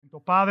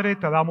Padre,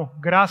 te damos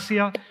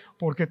gracias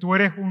porque tú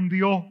eres un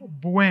Dios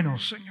bueno,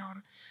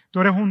 Señor.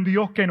 Tú eres un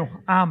Dios que nos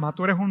ama.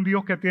 Tú eres un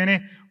Dios que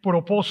tiene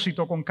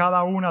propósito con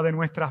cada una de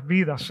nuestras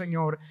vidas,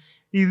 Señor.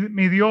 Y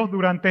mi Dios,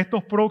 durante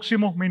estos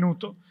próximos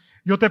minutos,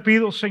 yo te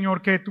pido,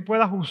 Señor, que tú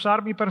puedas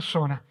usar mi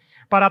persona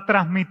para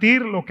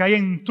transmitir lo que hay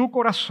en tu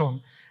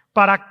corazón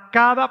para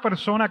cada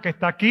persona que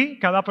está aquí,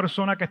 cada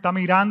persona que está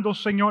mirando,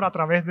 Señor, a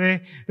través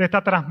de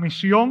esta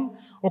transmisión,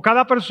 o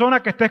cada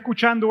persona que esté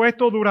escuchando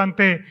esto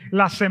durante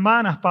las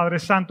semanas, Padre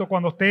Santo,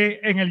 cuando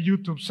esté en el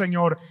YouTube,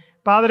 Señor.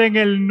 Padre, en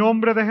el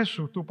nombre de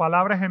Jesús, tu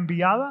palabra es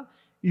enviada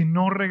y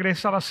no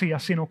regresa vacía,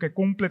 sino que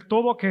cumple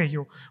todo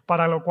aquello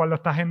para lo cual lo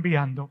estás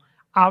enviando.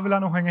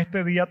 Háblanos en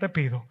este día, te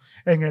pido,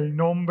 en el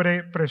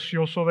nombre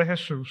precioso de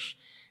Jesús.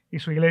 Y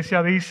su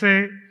iglesia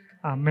dice,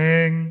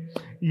 amén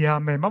y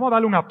amén. Vamos a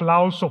darle un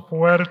aplauso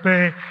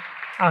fuerte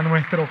a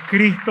nuestro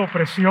Cristo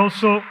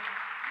precioso.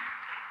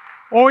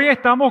 Hoy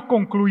estamos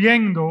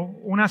concluyendo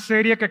una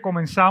serie que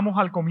comenzamos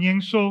al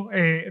comienzo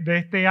de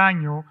este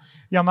año,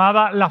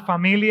 llamada La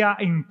Familia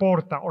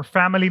Importa, o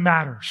Family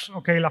Matters.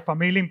 Okay, La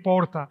Familia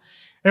Importa.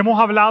 Hemos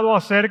hablado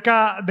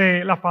acerca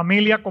de la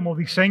familia como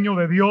diseño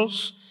de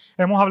Dios.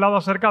 Hemos hablado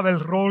acerca del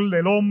rol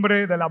del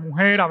hombre, de la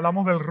mujer.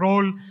 Hablamos del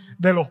rol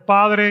de los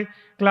padres.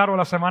 Claro,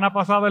 la semana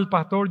pasada el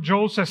pastor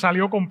Joe se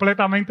salió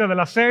completamente de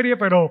la serie,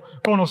 pero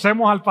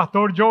conocemos al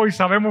pastor Joe y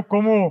sabemos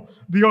cómo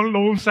Dios lo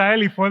usa a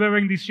él y fue de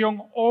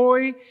bendición.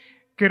 Hoy,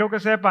 quiero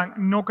que sepan,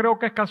 no creo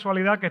que es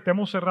casualidad que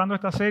estemos cerrando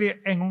esta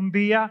serie en un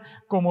día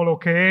como lo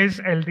que es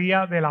el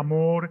Día del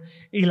Amor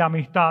y la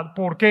Amistad.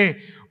 ¿Por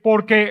qué?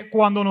 Porque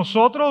cuando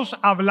nosotros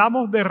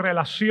hablamos de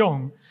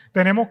relación,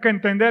 tenemos que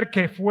entender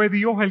que fue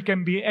Dios el que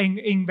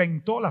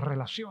inventó las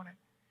relaciones.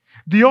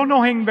 Dios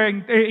nos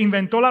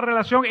inventó la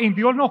relación y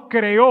Dios nos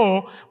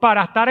creó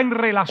para estar en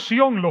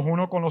relación los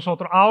unos con los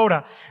otros.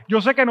 Ahora,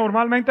 yo sé que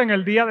normalmente en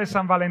el día de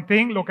San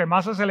Valentín lo que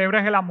más se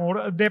celebra es el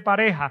amor de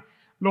pareja.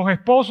 Los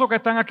esposos que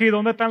están aquí,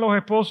 ¿dónde están los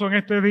esposos en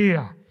este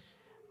día?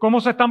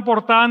 ¿Cómo se están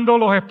portando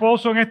los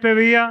esposos en este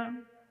día?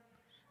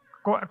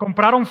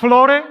 ¿Compraron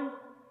flores?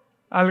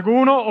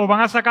 ¿Algunos? ¿O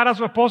van a sacar a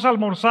su esposa a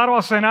almorzar o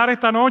a cenar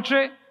esta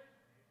noche?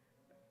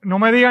 No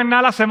me digan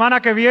nada la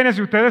semana que viene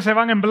si ustedes se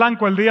van en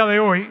blanco el día de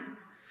hoy.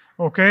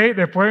 Ok,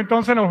 después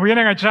entonces nos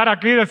vienen a echar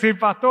aquí y decir,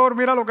 pastor,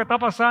 mira lo que está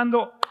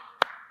pasando.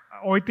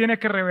 Hoy tienes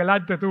que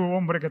revelarte tú,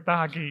 hombre, que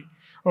estás aquí.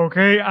 Ok,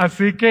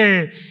 así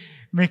que,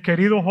 mis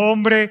queridos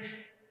hombres,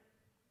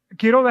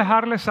 quiero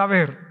dejarles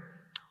saber,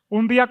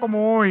 un día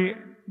como hoy,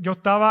 yo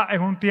estaba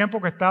en un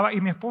tiempo que estaba, y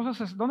mi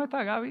esposa, ¿dónde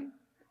está Gaby?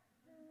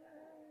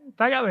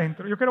 Está allá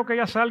adentro. Yo quiero que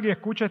ella salga y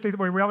escuche este,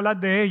 porque voy a hablar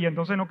de ella,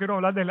 entonces no quiero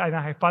hablar de en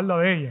las espaldas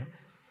de ella.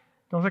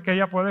 Entonces que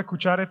ella pueda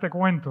escuchar este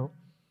cuento.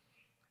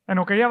 En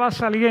lo que ella va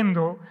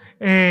saliendo,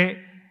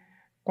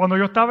 cuando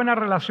yo estaba en la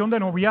relación de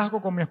noviazgo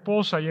con mi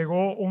esposa,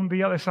 llegó un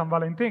día de San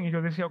Valentín y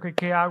yo decía, ok,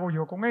 ¿qué hago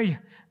yo con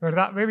ella?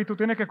 ¿Verdad? Baby, tú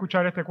tienes que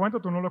escuchar este cuento,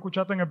 tú no lo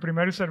escuchaste en el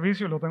primer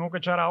servicio y lo tengo que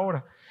echar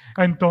ahora.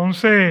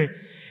 Entonces,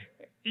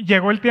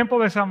 llegó el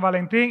tiempo de San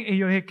Valentín y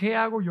yo dije, ¿qué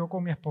hago yo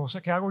con mi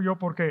esposa? ¿Qué hago yo?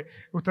 Porque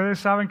ustedes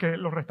saben que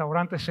los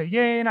restaurantes se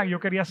llenan y yo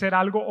quería hacer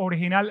algo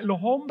original. Los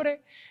hombres,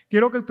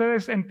 quiero que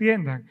ustedes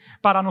entiendan,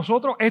 para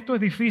nosotros esto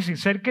es difícil,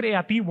 ser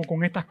creativo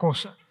con estas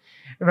cosas.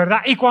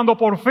 ¿Verdad? Y cuando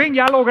por fin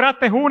ya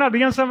lograste una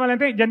día en San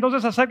Valentín, ya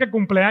entonces se acerca el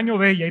cumpleaños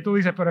de ella y tú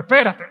dices, pero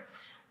espérate,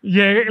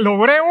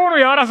 logré uno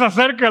y ahora se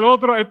acerca el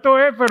otro. Esto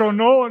es, pero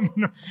no,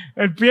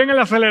 el pie en el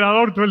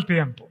acelerador todo el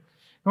tiempo.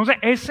 Entonces,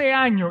 ese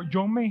año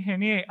yo me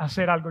ingenié a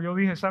hacer algo. Yo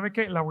dije, ¿sabe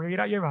qué? La voy a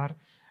ir a llevar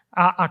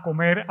a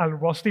comer al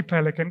Rusty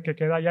Pelican, que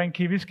queda allá en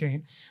Key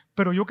Biscayne,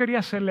 pero yo quería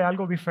hacerle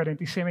algo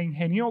diferente y se me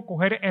ingenió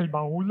coger el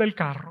baúl del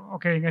carro.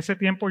 Okay, en ese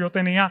tiempo yo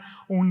tenía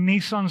un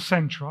Nissan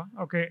Sentra.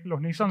 Okay,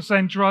 los Nissan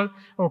Sentra,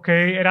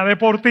 okay, era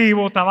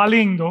deportivo, estaba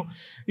lindo.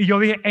 Y yo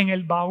dije, en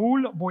el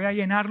baúl voy a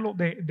llenarlo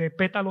de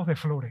pétalos de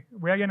flores.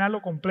 Voy a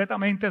llenarlo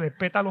completamente de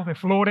pétalos de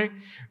flores,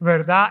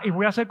 ¿verdad? Y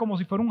voy a hacer como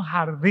si fuera un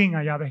jardín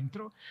allá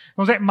adentro.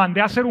 Entonces,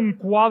 mandé a hacer un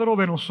cuadro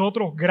de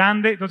nosotros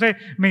grande. Entonces,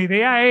 mi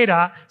idea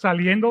era,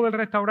 saliendo del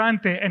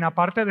restaurante, en la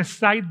parte de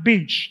Side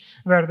Beach,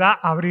 ¿verdad?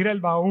 Abrir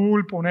el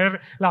baúl, poner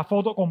la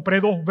foto.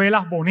 Compré 2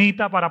 velas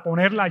bonitas para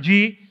ponerla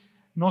allí.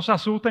 No se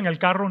asusten, el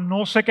carro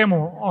no se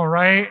quemó, all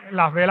right?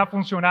 Las velas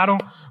funcionaron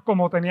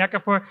como tenía que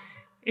fue.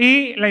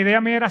 Y la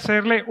idea mía era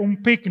hacerle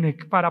un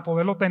picnic para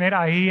poderlo tener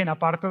ahí en la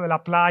parte de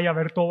la playa,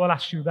 ver toda la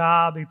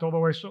ciudad y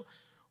todo eso.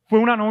 Fue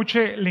una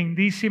noche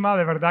lindísima,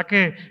 de verdad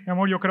que, mi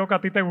amor, yo creo que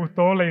a ti te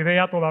gustó la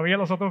idea. Todavía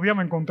los otros días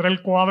me encontré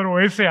el cuadro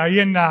ese ahí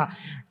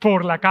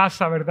por la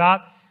casa,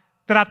 ¿verdad?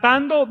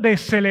 Tratando de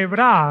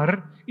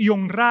celebrar y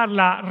honrar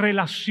la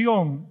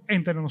relación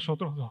entre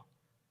nosotros dos.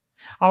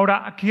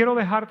 Ahora, quiero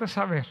dejarte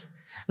saber,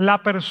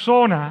 la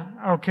persona,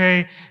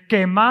 okay,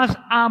 que más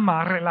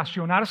ama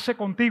relacionarse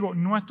contigo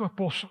no es tu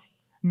esposo,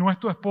 no es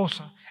tu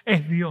esposa,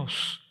 es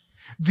Dios.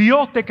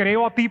 Dios te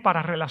creó a ti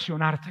para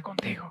relacionarte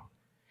contigo.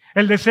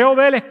 El deseo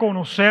de Él es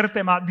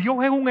conocerte más. Dios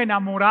es un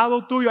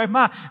enamorado tuyo. Es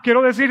más,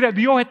 quiero decirle,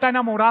 Dios está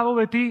enamorado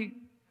de ti.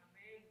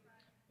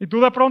 Y tú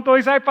de pronto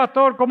dices, ay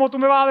pastor, ¿cómo tú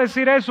me vas a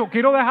decir eso?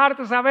 Quiero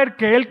dejarte saber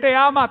que Él te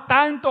ama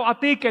tanto a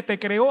ti que te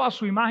creó a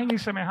su imagen y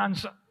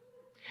semejanza.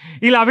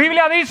 Y la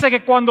Biblia dice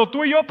que cuando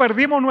tú y yo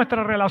perdimos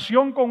nuestra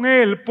relación con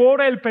Él por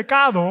el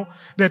pecado,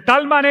 de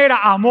tal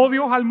manera amó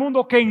Dios al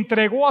mundo que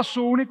entregó a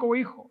su único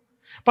Hijo,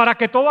 para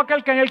que todo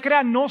aquel que en Él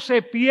crea no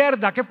se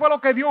pierda. ¿Qué fue lo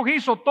que Dios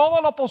hizo?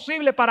 Todo lo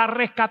posible para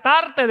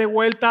rescatarte de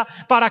vuelta,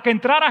 para que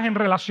entraras en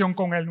relación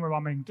con Él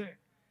nuevamente.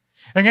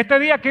 En este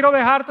día quiero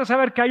dejarte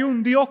saber que hay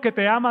un Dios que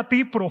te ama a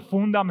ti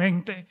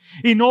profundamente.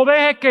 Y no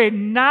dejes que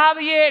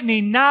nadie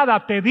ni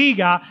nada te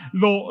diga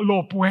lo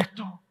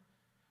opuesto.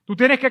 Tú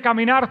tienes que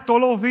caminar todos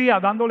los días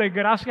dándole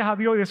gracias a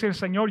Dios y decir,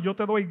 Señor, yo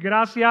te doy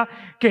gracias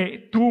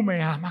que tú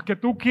me amas, que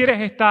tú quieres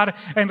estar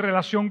en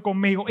relación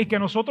conmigo y que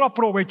nosotros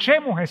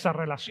aprovechemos esa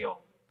relación.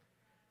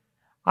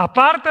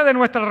 Aparte de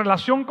nuestra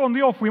relación con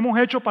Dios, fuimos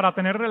hechos para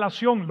tener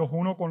relación los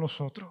unos con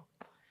los otros.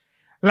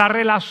 La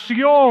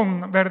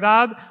relación,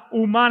 ¿verdad?,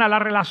 humana, la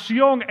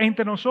relación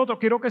entre nosotros,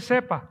 quiero que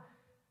sepa,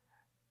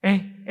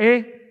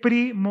 es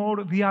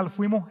primordial.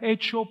 Fuimos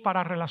hechos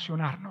para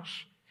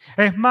relacionarnos.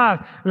 Es más,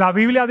 la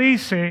Biblia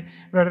dice,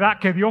 ¿verdad?,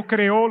 que Dios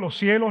creó los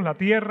cielos, la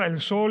tierra, el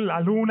sol, la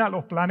luna,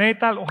 los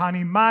planetas, los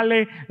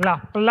animales,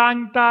 las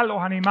plantas,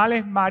 los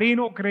animales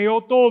marinos,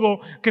 creó todo,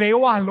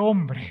 creó al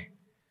hombre.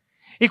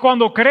 Y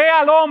cuando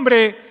crea al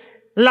hombre,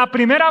 la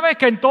primera vez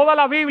que en toda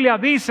la Biblia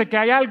dice que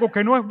hay algo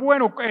que no es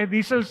bueno,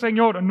 dice el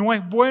Señor, no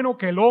es bueno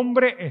que el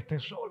hombre esté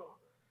solo.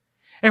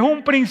 Es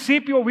un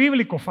principio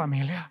bíblico,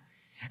 familia.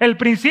 El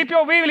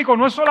principio bíblico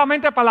no es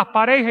solamente para las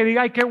parejas y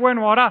diga, ay, qué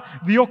bueno,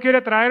 ahora Dios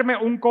quiere traerme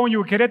un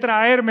cónyuge, quiere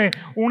traerme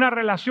una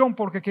relación,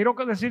 porque quiero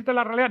decirte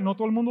la realidad, no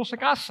todo el mundo se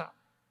casa.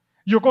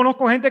 Yo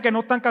conozco gente que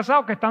no están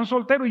casados, que están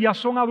solteros y ya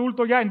son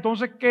adultos ya,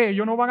 entonces, ¿qué?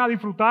 ¿Ellos no van a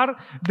disfrutar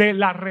de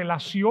las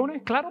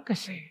relaciones? Claro que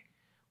sí.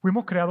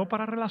 Fuimos creados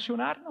para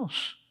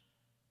relacionarnos.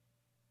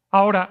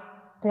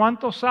 Ahora,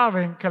 ¿cuántos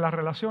saben que las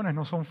relaciones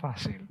no son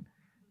fáciles?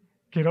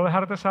 Quiero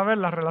dejarte saber,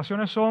 las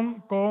relaciones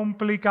son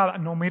complicadas.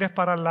 No mires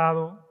para el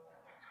lado.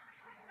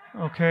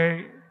 ¿Ok?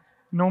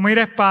 No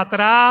mires para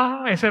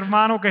atrás. Ese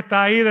hermano que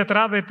está ahí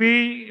detrás de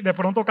ti, de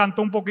pronto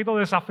cantó un poquito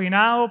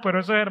desafinado, pero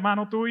ese es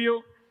hermano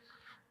tuyo.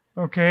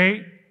 ¿Ok?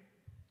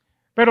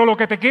 Pero lo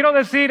que te quiero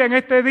decir en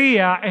este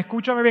día,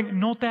 escúchame bien,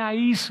 no te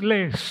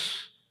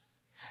aísles.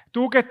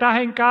 Tú que estás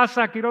en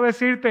casa, quiero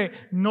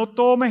decirte, no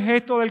tomes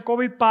esto del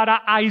COVID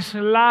para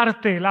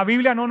aislarte. La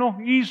Biblia no nos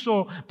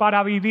hizo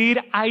para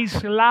vivir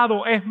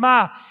aislados. Es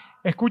más,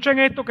 escuchen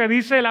esto que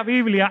dice la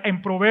Biblia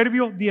en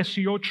Proverbios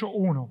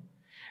 18:1.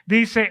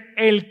 Dice,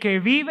 el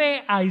que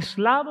vive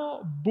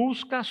aislado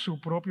busca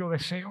su propio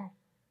deseo.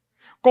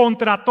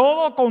 Contra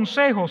todo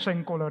consejo se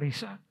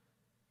encoleriza.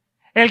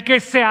 El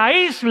que se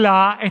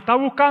aísla está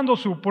buscando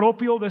su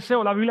propio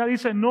deseo. La Biblia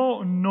dice,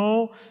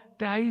 no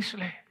te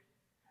aísles.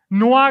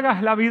 No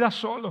hagas la vida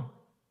solo.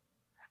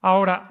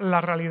 Ahora,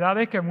 la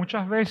realidad es que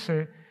muchas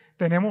veces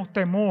tenemos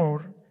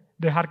temor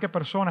dejar que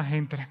personas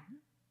entren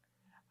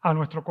a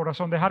nuestro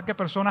corazón, dejar que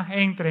personas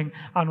entren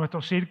a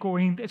nuestro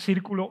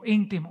círculo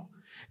íntimo.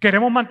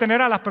 Queremos mantener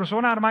a las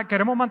personas, hermanos,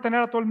 queremos mantener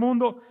a todo el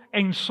mundo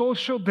en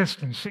social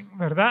distancing,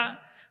 ¿verdad?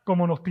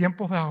 Como en los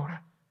tiempos de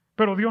ahora.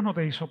 Pero Dios no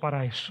te hizo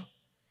para eso.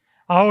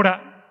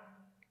 Ahora,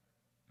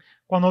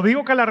 cuando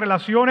digo que las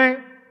relaciones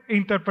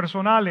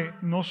interpersonales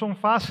no son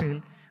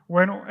fáciles,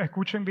 bueno,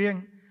 escuchen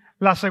bien,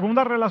 la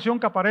segunda relación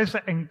que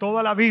aparece en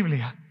toda la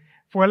Biblia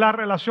fue la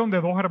relación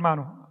de dos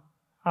hermanos,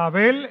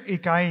 Abel y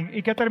Caín.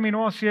 ¿Y qué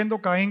terminó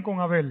haciendo Caín con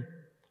Abel?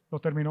 Lo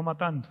terminó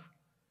matando.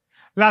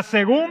 La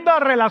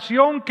segunda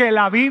relación que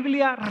la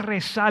Biblia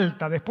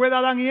resalta después de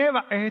Adán y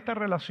Eva es esta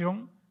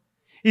relación.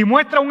 Y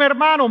muestra a un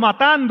hermano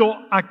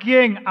matando ¿a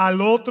quién?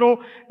 Al otro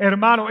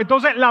hermano.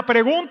 Entonces, la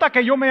pregunta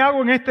que yo me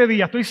hago en este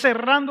día, estoy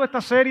cerrando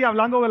esta serie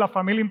hablando de la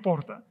familia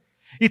importa.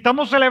 Y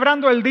estamos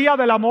celebrando el Día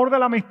del Amor, de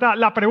la Amistad.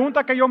 La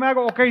pregunta que yo me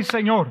hago, ok,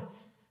 Señor,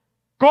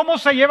 ¿cómo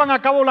se llevan a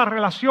cabo las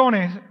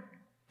relaciones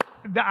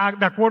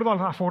de acuerdo a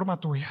la forma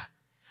tuya?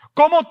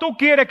 ¿Cómo tú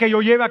quieres que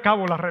yo lleve a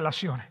cabo las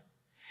relaciones?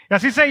 Y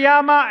así se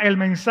llama el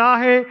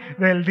mensaje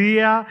del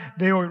día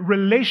de hoy.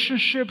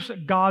 Relationships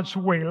God's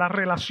Way. Las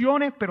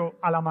relaciones, pero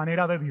a la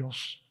manera de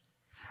Dios.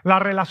 Las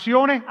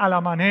relaciones a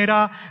la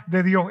manera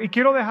de Dios. Y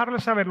quiero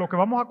dejarles saber lo que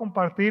vamos a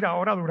compartir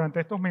ahora durante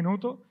estos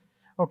minutos.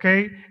 ¿Ok?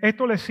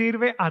 Esto le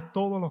sirve a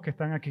todos los que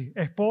están aquí.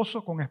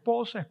 Esposo con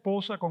esposa,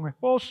 esposa con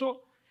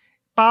esposo,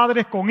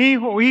 padres con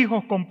hijos,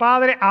 hijos con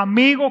padres,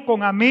 amigos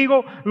con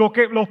amigos.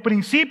 Los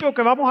principios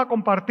que vamos a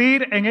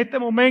compartir en este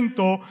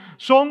momento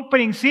son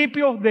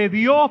principios de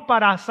Dios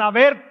para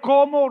saber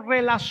cómo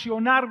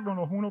relacionarnos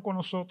los unos con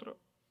los otros.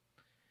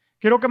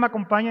 Quiero que me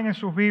acompañen en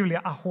sus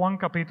Biblias a Juan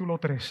capítulo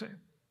 13.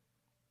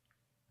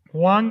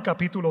 Juan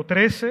capítulo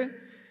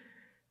 13.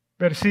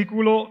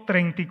 Versículo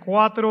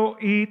 34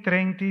 y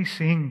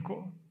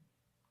 35.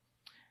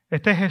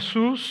 Este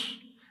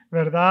Jesús,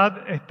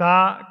 ¿verdad?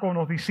 Está con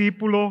los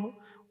discípulos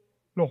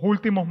los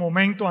últimos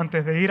momentos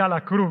antes de ir a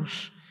la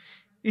cruz.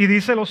 Y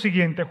dice lo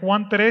siguiente,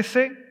 Juan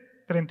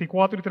 13,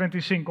 34 y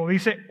 35.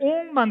 Dice,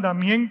 un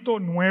mandamiento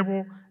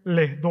nuevo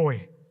les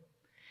doy.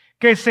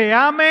 que se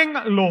amen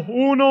los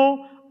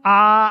unos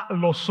a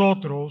los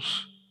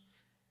otros.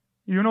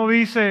 Y uno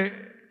dice,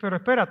 pero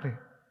espérate,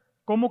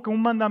 ¿cómo que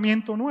un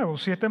mandamiento nuevo?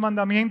 Si este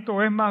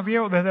mandamiento es más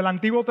viejo, desde el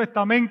Antiguo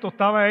Testamento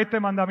estaba este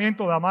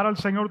mandamiento de amar al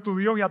Señor tu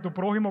Dios y a tu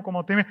prójimo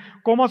como a ti mismo.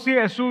 ¿Cómo así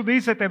Jesús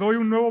dice, te doy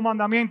un nuevo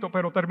mandamiento?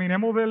 Pero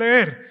terminemos de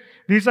leer.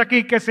 Dice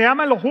aquí, que se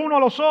amen los unos a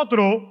los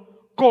otros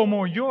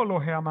como yo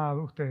los he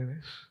amado a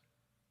ustedes.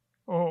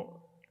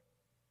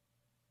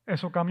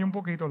 Eso cambia un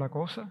poquito la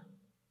cosa.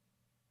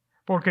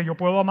 Porque yo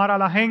puedo amar a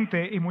la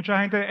gente y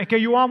mucha gente, es que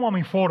yo amo a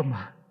mi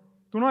forma.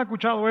 ¿Tú no has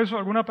escuchado eso de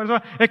alguna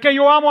persona? Es que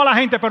yo amo a la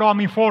gente, pero a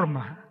mi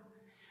forma.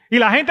 Y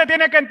la gente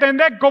tiene que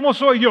entender cómo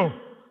soy yo.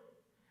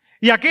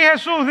 Y aquí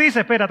Jesús dice,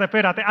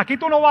 espérate, aquí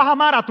tú no vas a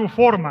amar a tu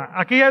forma.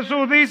 Aquí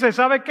Jesús dice,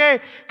 ¿sabes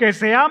qué? Que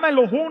se amen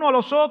los unos a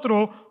los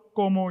otros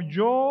como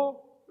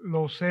yo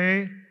los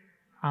he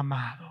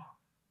amado.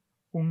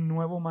 Un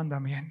nuevo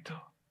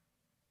mandamiento.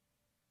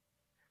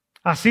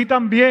 Así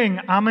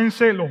también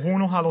ámense los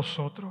unos a los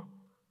otros.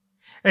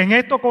 En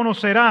esto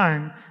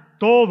conocerán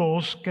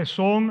todos que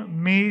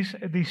son mis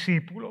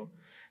discípulos,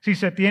 si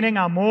se tienen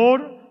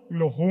amor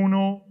los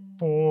unos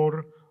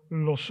por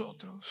los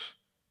otros.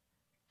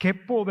 Qué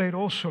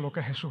poderoso lo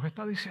que Jesús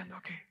está diciendo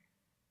aquí.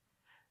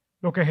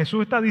 Lo que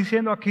Jesús está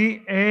diciendo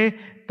aquí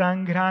es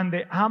tan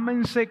grande.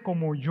 Ámense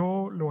como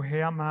yo los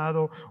he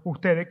amado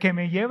ustedes. Que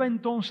me lleva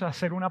entonces a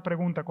hacer una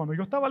pregunta. Cuando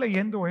yo estaba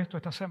leyendo esto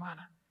esta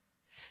semana,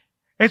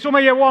 eso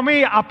me llevó a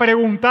mí a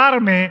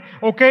preguntarme,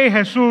 ok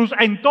Jesús,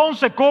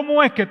 entonces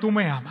 ¿cómo es que tú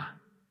me amas?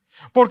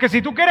 Porque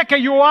si tú quieres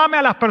que yo ame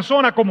a las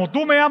personas como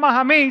tú me amas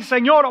a mí,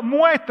 Señor,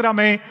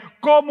 muéstrame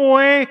cómo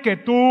es que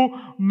tú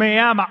me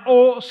amas.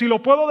 O si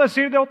lo puedo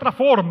decir de otra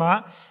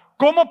forma,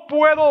 ¿cómo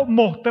puedo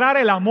mostrar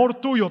el amor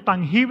tuyo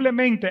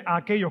tangiblemente a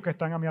aquellos que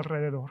están a mi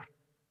alrededor?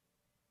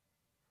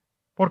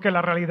 Porque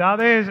la realidad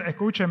es,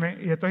 escúcheme,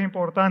 y esto es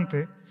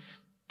importante,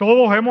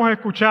 todos hemos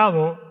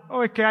escuchado,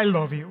 oh, es que I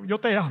love you, yo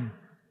te amo.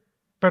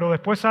 Pero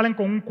después salen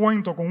con un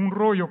cuento, con un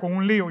rollo, con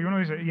un lío, y uno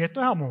dice, ¿y esto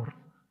es amor?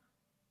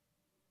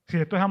 Si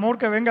esto es amor,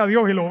 que venga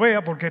Dios y lo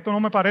vea, porque esto no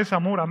me parece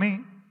amor a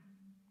mí.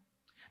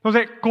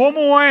 Entonces,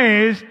 ¿cómo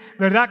es,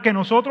 verdad, que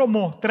nosotros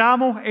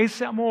mostramos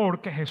ese amor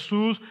que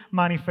Jesús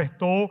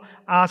manifestó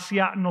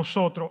hacia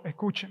nosotros?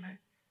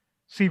 Escúcheme,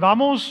 si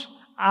vamos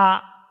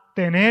a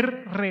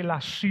tener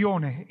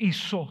relaciones y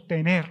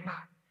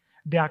sostenerlas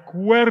de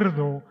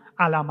acuerdo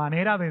a la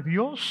manera de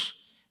Dios,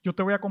 yo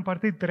te voy a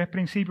compartir 3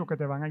 principios que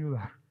te van a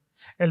ayudar.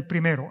 El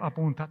primero,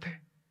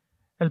 apúntate.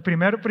 El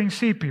primer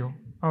principio,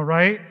 all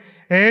right,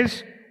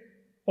 es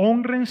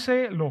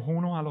hónrense los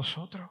unos a los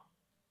otros.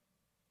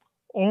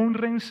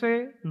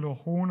 Hónrense los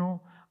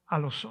unos a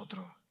los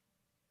otros.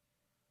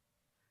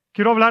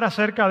 Quiero hablar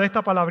acerca de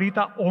esta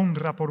palabrita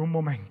honra por un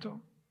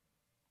momento.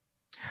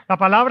 La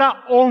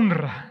palabra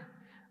honra,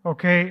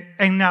 ok,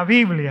 en la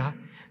Biblia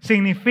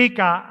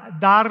significa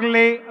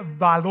darle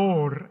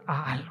valor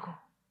a algo.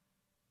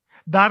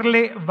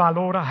 Darle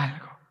valor a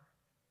algo.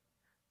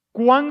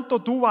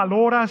 Cuánto tú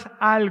valoras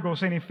algo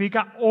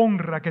significa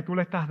honra que tú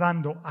le estás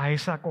dando a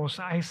esa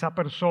cosa, a esa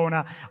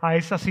persona, a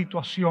esa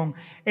situación.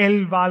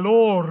 El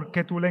valor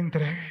que tú le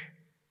entregues.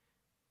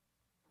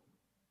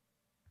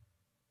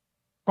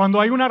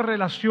 Cuando hay una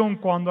relación,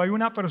 cuando hay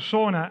una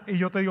persona y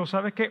yo te digo,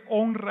 ¿sabes qué?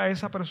 Honra a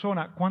esa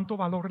persona. ¿Cuánto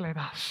valor le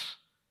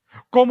das?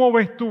 ¿Cómo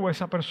ves tú a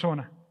esa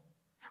persona?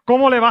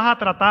 ¿Cómo le vas a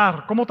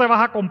tratar? ¿Cómo te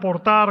vas a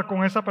comportar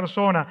con esa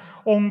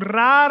persona?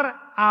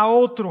 Honrar a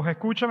otros,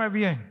 escúchame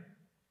bien.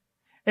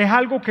 Es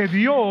algo que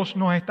Dios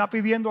nos está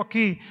pidiendo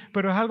aquí,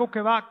 pero es algo que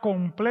va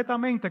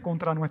completamente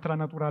contra nuestra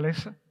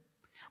naturaleza.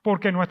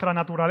 Porque nuestra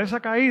naturaleza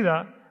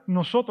caída,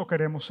 nosotros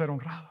queremos ser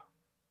honrados.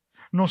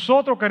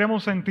 Nosotros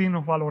queremos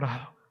sentirnos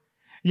valorados.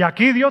 Y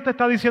aquí Dios te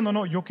está diciendo,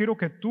 no, yo quiero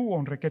que tú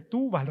honres, que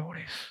tú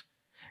valores.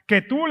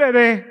 Que tú le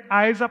des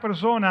a esa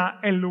persona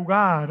el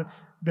lugar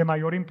de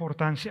mayor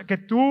importancia. Que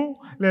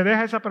tú le des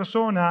a esa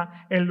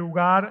persona el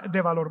lugar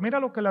de valor. Mira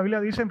lo que la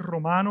Biblia dice en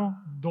Romanos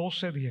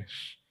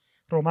 12:10.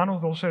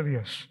 Romanos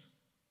 12:10.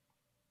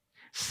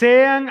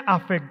 Sean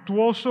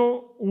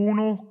afectuosos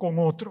unos con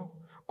otros,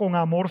 con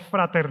amor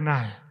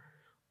fraternal,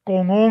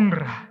 con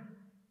honra,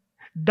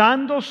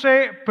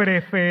 dándose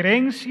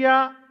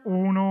preferencia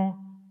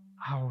uno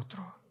a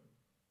otro.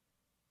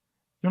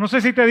 Yo no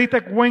sé si te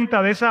diste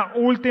cuenta de esa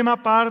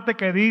última parte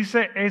que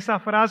dice, esa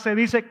frase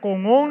dice,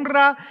 con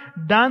honra,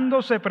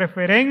 dándose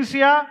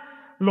preferencia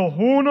los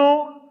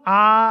unos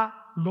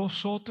a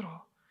los otros.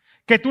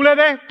 Que tú le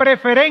des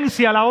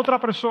preferencia a la otra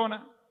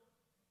persona.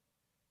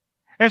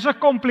 Eso es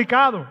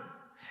complicado.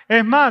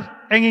 Es más,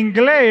 en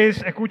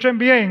inglés, escuchen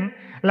bien,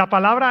 la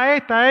palabra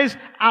esta es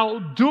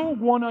outdo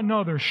one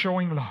another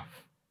showing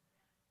love.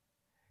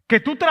 Que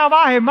tú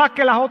trabajes más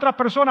que las otras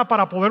personas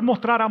para poder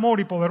mostrar amor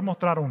y poder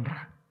mostrar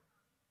honra.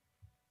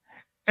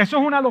 Eso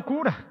es una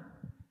locura.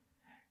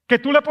 Que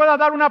tú le puedas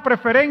dar una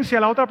preferencia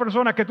a la otra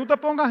persona, que tú te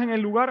pongas en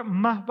el lugar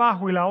más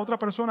bajo y la otra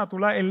persona tú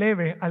la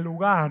eleves al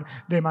lugar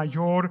de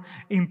mayor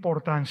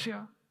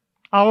importancia.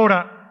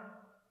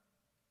 Ahora,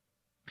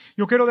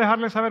 yo quiero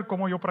dejarles saber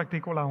cómo yo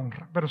practico la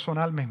honra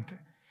personalmente.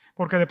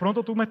 Porque de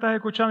pronto tú me estás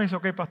escuchando y dices,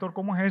 ok, pastor,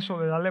 ¿cómo es eso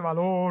de darle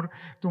valor?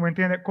 ¿Tú me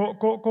entiendes?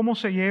 ¿Cómo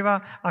se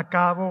lleva a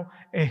cabo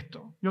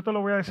esto? Yo te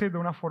lo voy a decir de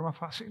una forma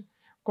fácil.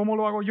 ¿Cómo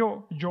lo hago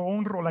yo? Yo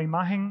honro la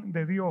imagen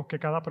de Dios que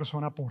cada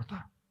persona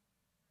porta.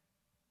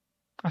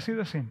 Así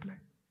de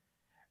simple.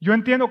 Yo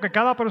entiendo que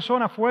cada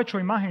persona fue hecho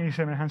a imagen y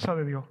semejanza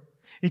de Dios.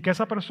 Y que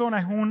esa persona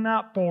es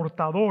una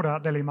portadora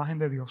de la imagen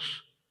de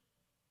Dios.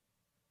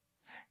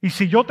 Y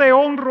si yo te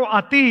honro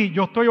a ti,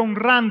 yo estoy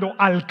honrando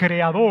al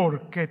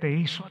Creador que te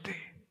hizo a ti.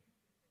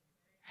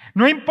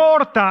 No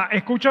importa,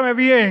 escúchame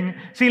bien,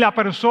 si la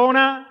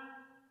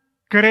persona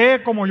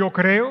cree como yo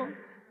creo,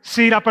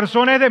 si la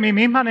persona es de mi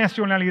misma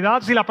nacionalidad,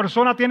 si la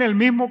persona tiene el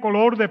mismo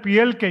color de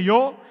piel que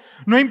yo,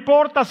 no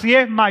importa si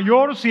es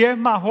mayor, si es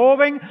más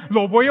joven,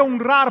 lo voy a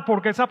honrar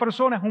porque esa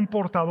persona es un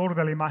portador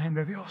de la imagen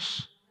de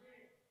Dios.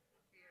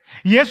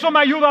 Y eso me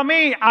ayuda a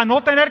mí a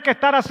no tener que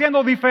estar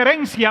haciendo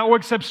diferencia o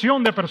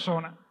excepción de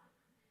persona.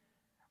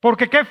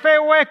 Porque qué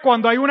feo es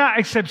cuando hay una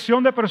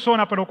excepción de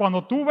persona, pero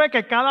cuando tú ves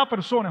que cada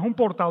persona es un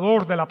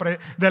portador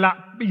de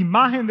la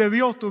imagen de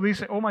Dios, tú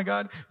dices, oh my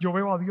God, yo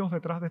veo a Dios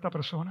detrás de esta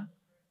persona.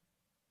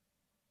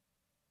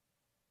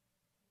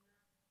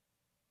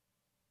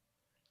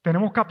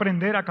 Tenemos que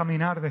aprender a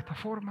caminar de esta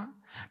forma.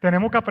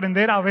 Tenemos que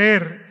aprender a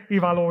ver y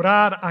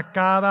valorar a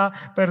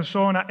cada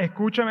persona.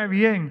 Escúchame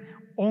bien,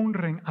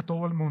 honren a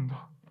todo el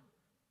mundo.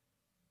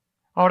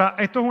 Ahora,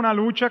 esto es una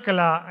lucha que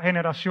la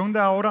generación de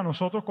ahora,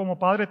 nosotros como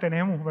padres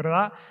tenemos,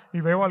 ¿verdad? Y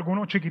veo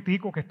algunos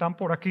chiquiticos que están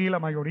por aquí, la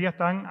mayoría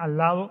están al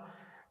lado,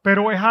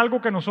 pero es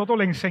algo que nosotros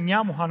le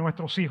enseñamos a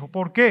nuestros hijos.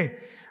 ¿Por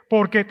qué?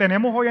 Porque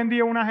tenemos hoy en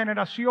día una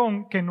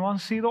generación que no han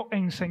sido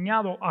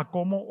enseñados a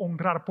cómo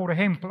honrar. Por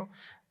ejemplo,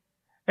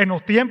 en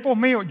los tiempos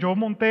míos,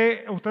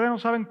 ustedes no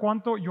saben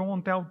cuánto yo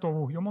monté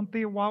autobús. Yo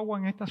monté guagua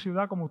en esta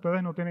ciudad como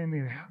ustedes no tienen ni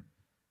idea.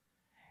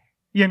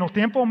 Y en los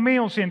tiempos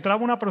míos, si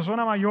entraba una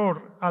persona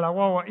mayor a la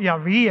guagua y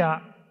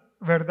había,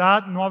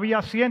 ¿verdad? No había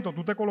asiento,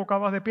 tú te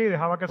colocabas de pie y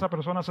dejabas que esa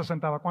persona se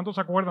sentaba. ¿Cuántos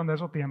se acuerdan de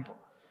esos tiempos?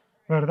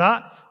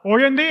 ¿Verdad?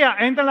 Hoy en día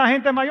entra la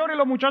gente mayor y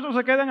los muchachos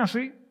se quedan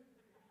así,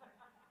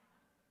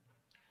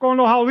 con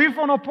los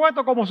audífonos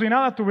puestos como si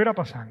nada estuviera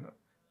pasando.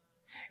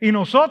 Y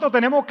nosotros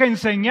tenemos que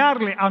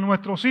enseñarle a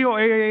nuestros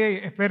hijos,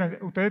 esperen,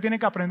 ustedes tienen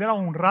que aprender a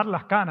honrar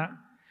las canas,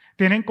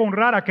 tienen que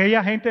honrar a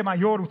aquella gente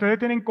mayor, ustedes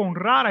tienen que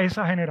honrar a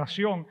esa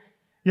generación.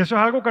 Y eso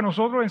es algo que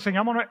nosotros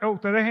enseñamos.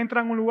 Ustedes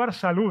entran a un lugar,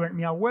 saluden.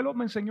 Mi abuelo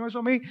me enseñó eso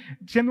a mí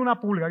siendo una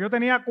pulga. Yo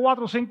tenía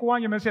 4 o 5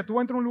 años y me decía, tú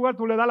entras a un lugar,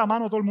 tú le das la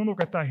mano a todo el mundo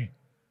que está ahí.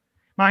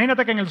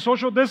 Imagínate que en el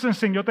social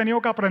distancing yo he tenido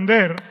que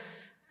aprender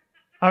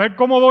a ver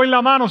cómo doy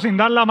la mano sin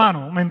dar la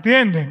mano. ¿Me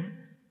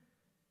entienden?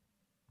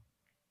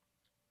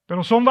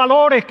 Pero son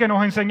valores que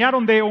nos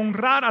enseñaron de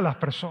honrar a las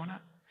personas.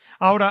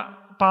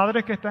 Ahora,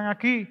 padres que están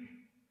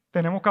aquí,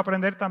 tenemos que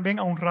aprender también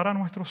a honrar a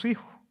nuestros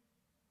hijos.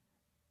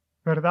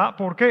 ¿Verdad?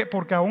 ¿Por qué?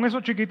 Porque aún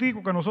esos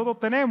chiquiticos que nosotros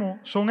tenemos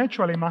son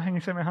hechos a la imagen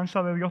y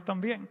semejanza de Dios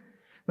también.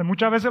 Entonces,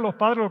 muchas veces los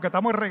padres lo que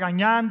estamos es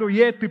regañando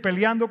y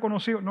peleando con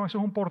los hijos. No, eso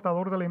es un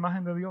portador de la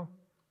imagen de Dios.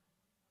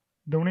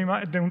 De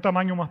un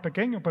tamaño más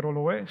pequeño, pero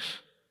lo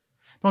es.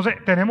 Entonces,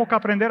 tenemos que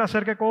aprender a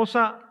hacer qué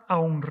cosa, a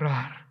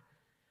honrar.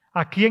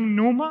 Aquí en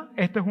Numa,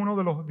 este es uno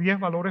de los 10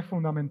 valores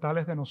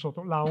fundamentales de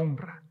nosotros, la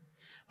honra.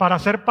 Para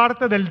ser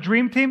parte del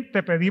Dream Team,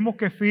 te pedimos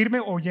que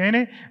firme o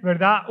llene,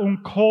 ¿verdad?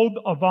 Un Code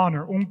of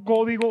Honor, un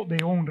código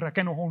de honra,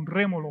 que nos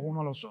honremos los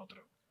unos a los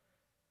otros.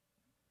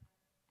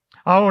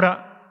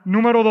 Ahora,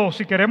 número 2,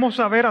 si queremos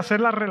saber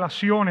hacer las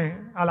relaciones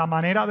a la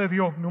manera de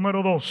Dios,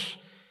 número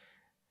 2,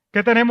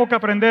 ¿qué tenemos que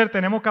aprender?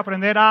 Tenemos que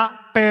aprender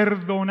a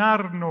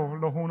perdonarnos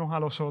los unos a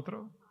los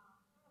otros.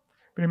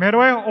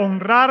 Primero es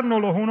honrarnos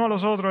los unos a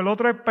los otros, el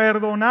otro es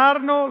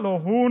perdonarnos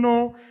los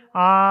unos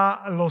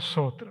a los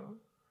otros.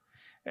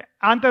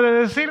 Antes de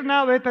decir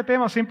nada de este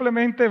tema,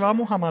 simplemente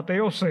vamos a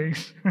Mateo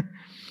 6.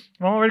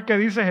 Vamos a ver qué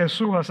dice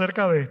Jesús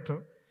acerca de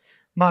esto.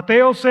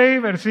 Mateo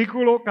 6,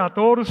 versículos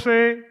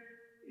 14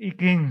 y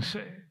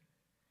 15.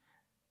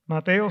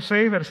 Mateo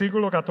 6,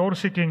 versículos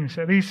 14 y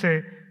 15.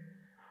 Dice,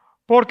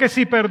 porque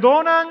si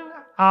perdonan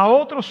a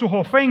otros sus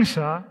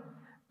ofensas,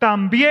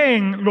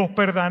 también los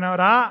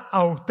perdonará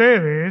a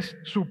ustedes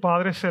su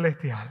Padre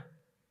Celestial.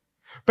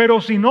 Pero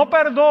si no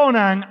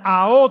perdonan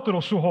a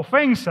otros sus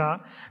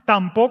ofensas,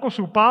 tampoco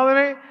su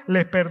Padre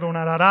les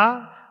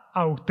perdonará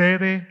a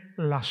ustedes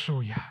la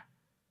suya.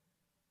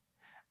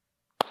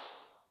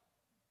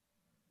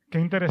 Qué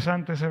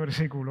interesante ese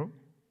versículo.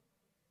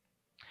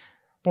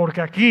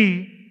 Porque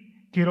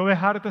aquí quiero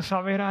dejarte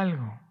saber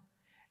algo.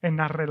 En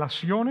las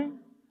relaciones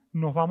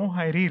nos vamos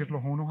a herir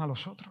los unos a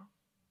los otros.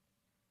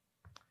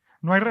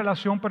 No hay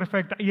relación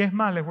perfecta. Y es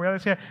más, les voy a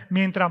decir,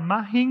 mientras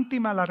más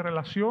íntima la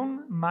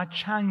relación, más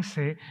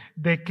chance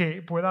de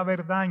que pueda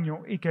haber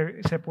daño y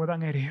que se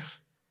puedan herir.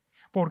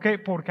 ¿Por qué?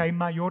 Porque hay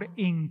mayor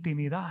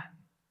intimidad.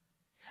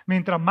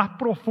 Mientras más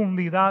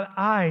profundidad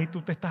hay,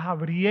 tú te estás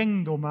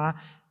abriendo más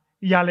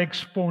y al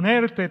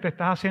exponerte te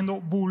estás haciendo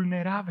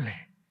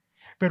vulnerable.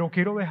 Pero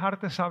quiero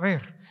dejarte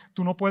saber,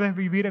 tú no puedes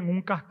vivir en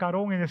un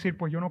cascarón y decir,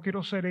 pues yo no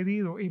quiero ser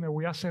herido y me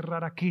voy a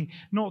cerrar aquí.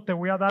 No, te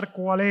voy a dar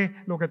cuál es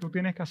lo que tú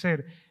tienes que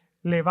hacer.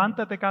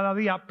 levántate cada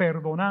día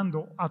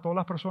perdonando a todas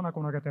las personas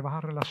con las que te vas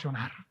a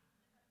relacionar.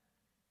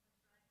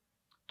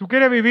 ¿Tú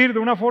quieres vivir de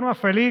una forma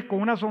feliz,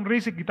 con una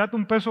sonrisa y quitarte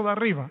un peso de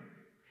arriba?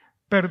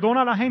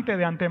 Perdona a la gente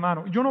de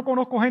antemano. Yo no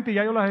conozco gente y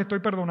ya yo las estoy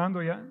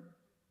perdonando ya.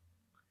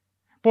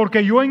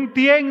 Porque yo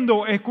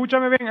entiendo,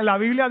 escúchame bien, la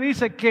Biblia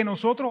dice que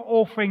nosotros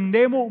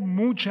ofendemos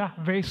muchas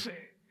veces.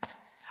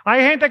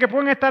 Hay gente que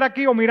pueden estar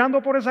aquí o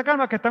mirando por esa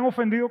cámara que están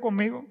ofendidos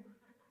conmigo.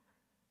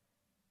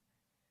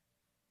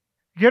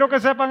 Quiero que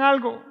sepan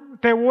algo,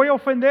 te voy a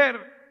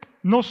ofender.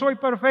 No soy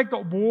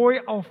perfecto, voy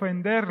a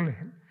ofenderle.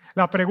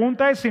 La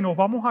pregunta es si nos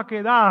vamos a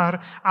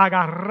quedar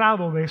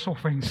agarrados de esa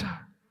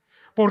ofensa.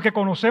 Porque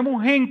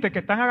conocemos gente que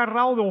están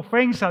agarrados de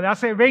ofensa de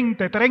hace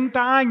 20,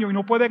 30 años y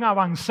no pueden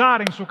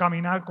avanzar en su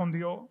caminar con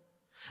Dios.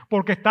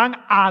 Porque están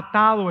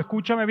atados,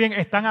 escúchame bien,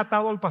 están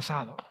atados al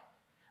pasado.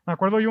 Me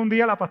acuerdo yo un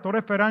día la pastora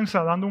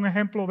Esperanza, dando un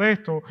ejemplo de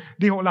esto,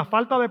 dijo, la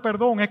falta de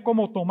perdón es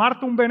como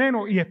tomarte un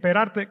veneno y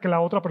esperarte que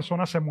la otra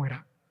persona se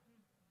muera.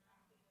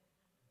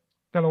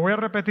 Te lo voy a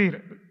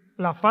repetir.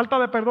 La falta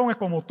de perdón es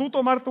como tú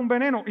tomarte un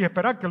veneno y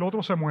esperar que el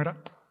otro se muera.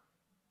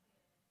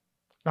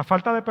 La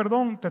falta de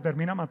perdón te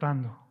termina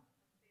matando.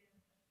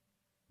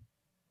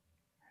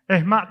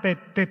 Es más,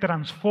 te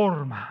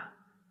transforma.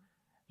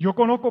 Yo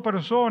conozco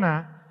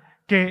personas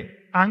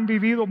que han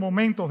vivido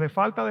momentos de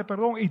falta de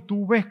perdón y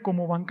tú ves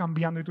cómo van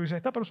cambiando y tú dices,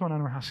 esta persona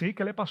no es así,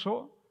 ¿qué le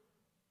pasó?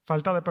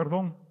 Falta de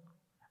perdón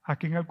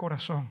aquí en el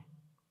corazón.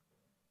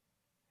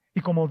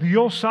 Y como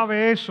Dios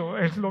sabe eso,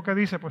 es lo que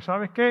dice, pues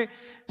 ¿sabes qué?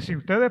 Si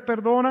ustedes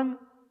perdonan,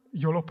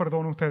 yo los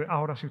perdono a ustedes.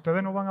 Ahora, si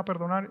ustedes no van a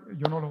perdonar,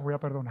 yo no los voy a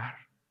perdonar.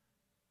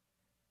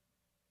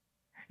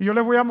 Y yo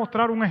les voy a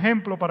mostrar un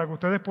ejemplo para que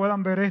ustedes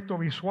puedan ver esto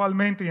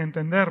visualmente y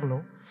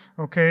entenderlo.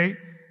 ¿Ok?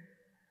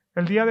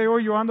 El día de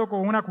hoy yo ando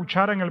con una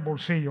cuchara en el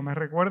bolsillo. Me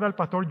recuerda al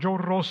pastor Joe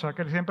Rosa,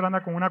 que él siempre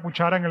anda con una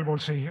cuchara en el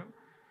bolsillo.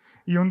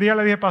 Y un día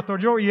le dije,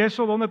 pastor Joe, ¿y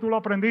eso dónde tú lo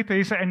aprendiste? Y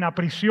dice, en la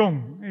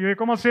prisión. Y yo dije,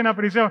 ¿cómo así en la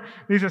prisión?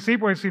 Dice, sí,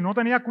 pues si no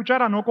tenía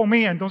cuchara no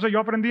comía. Entonces yo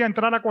aprendí a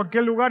entrar a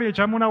cualquier lugar y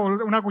echarme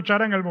una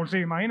cuchara en el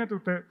bolsillo. Imagínate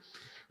usted.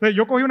 Entonces,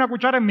 yo cogí una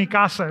cuchara en mi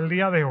casa el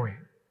día de hoy.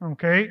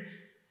 ¿Ok?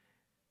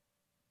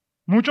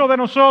 Muchos de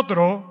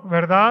nosotros,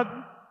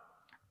 ¿verdad?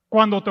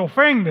 Cuando te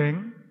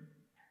ofenden,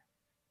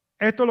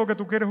 esto es lo que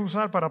tú quieres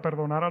usar para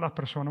perdonar a las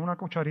personas, una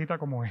cucharita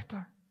como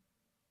esta.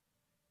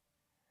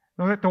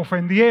 Entonces te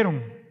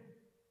ofendieron,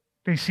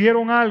 te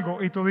hicieron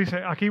algo y tú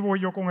dices, aquí voy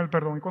yo con el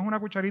perdón. Y coges una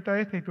cucharita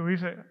esta y tú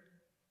dices,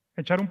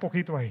 echar un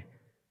poquito ahí.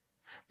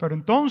 Pero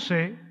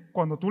entonces,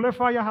 cuando tú le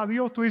fallas a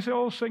Dios, tú dices,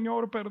 oh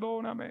Señor,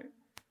 perdóname.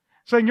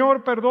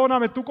 Señor,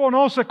 perdóname, tú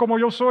conoces como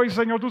yo soy,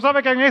 Señor. Tú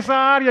sabes que en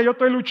esa área yo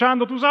estoy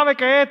luchando. Tú sabes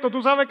que esto,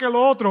 tú sabes que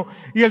lo otro.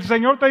 Y el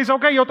Señor te dice,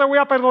 ok, yo te voy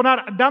a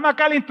perdonar. Dame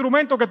acá el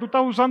instrumento que tú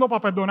estás usando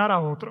para perdonar a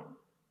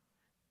otro.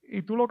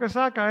 Y tú lo que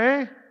sacas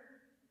es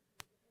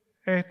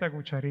esta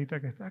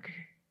cucharita que está aquí.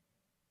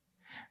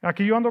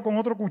 Aquí yo ando con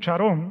otro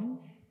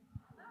cucharón.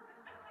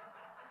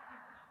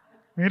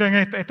 Miren,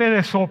 este es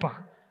de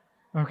sopa.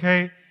 Ok.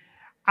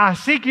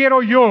 Así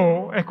quiero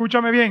yo,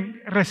 escúchame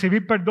bien,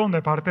 recibir perdón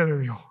de parte de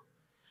Dios.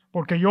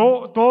 Porque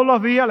yo todos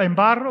los días la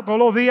embarro, todos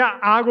los días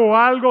hago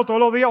algo, todos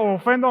los días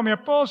ofendo a mi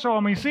esposa o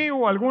a mis hijos,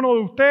 o a alguno de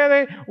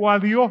ustedes o a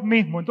Dios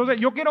mismo. Entonces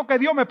yo quiero que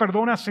Dios me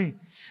perdone así.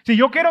 Si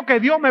yo quiero que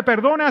Dios me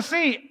perdone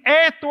así,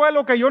 esto es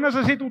lo que yo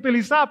necesito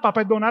utilizar para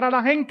perdonar a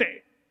la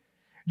gente.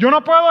 Yo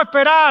no puedo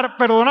esperar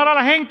perdonar a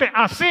la gente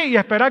así y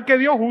esperar que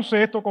Dios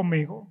use esto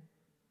conmigo.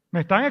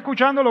 ¿Me están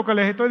escuchando lo que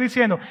les estoy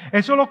diciendo?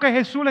 Eso es lo que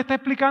Jesús le está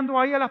explicando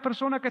ahí a las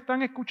personas que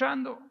están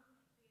escuchando.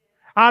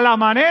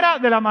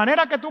 De la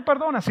manera que tú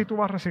perdonas, sí tú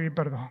vas a recibir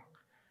perdón.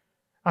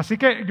 Así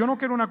que yo no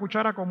quiero una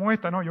cuchara como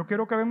esta, no, yo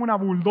quiero que venga una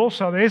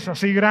buldosa de esa,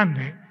 así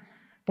grande,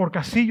 porque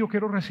así yo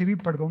quiero recibir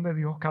perdón de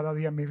Dios cada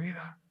día en mi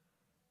vida.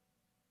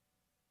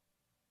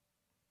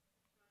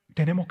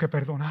 Tenemos que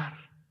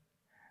perdonar,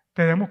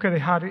 tenemos que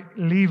dejar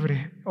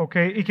libre, ¿ok?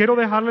 Y quiero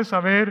dejarles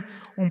saber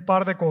un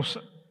par de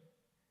cosas.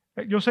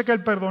 Yo sé que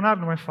el perdonar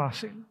no es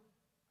fácil.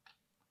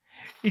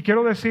 Y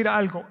quiero decir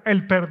algo,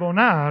 el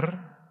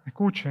perdonar,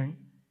 escuchen,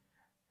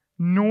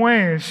 no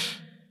es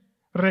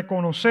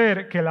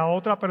reconocer que la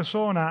otra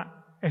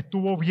persona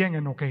estuvo bien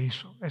en lo que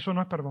hizo. Eso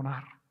no es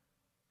perdonar.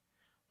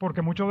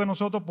 Porque muchos de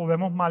nosotros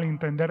podemos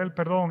malentender el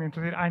perdón y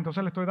entonces decir,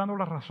 entonces le estoy dando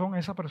la razón a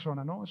esa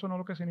persona. No, eso no es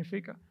lo que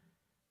significa.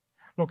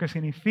 Lo que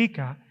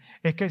significa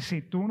es que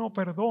si tú no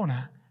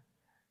perdonas,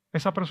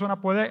 esa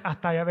persona puede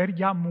hasta haber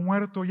ya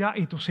muerto ya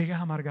y tú sigues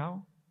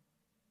amargado.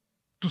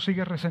 Tú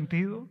sigues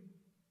resentido.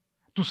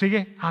 Tú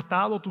sigues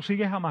atado, tú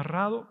sigues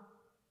amarrado.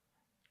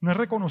 No es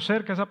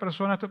reconocer que esa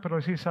persona, pero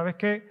decir, ¿sabes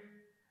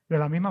qué? De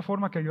la misma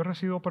forma que yo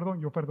recibo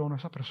perdón, yo perdono a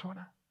esa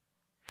persona.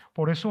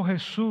 Por eso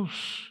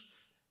Jesús,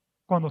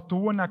 cuando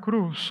estuvo en la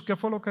cruz, ¿qué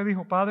fue lo que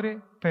dijo?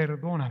 Padre,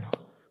 perdónalo,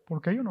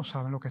 porque ellos no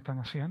saben lo que están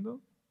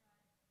haciendo.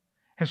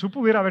 Jesús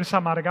pudiera haberse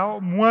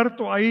amargado,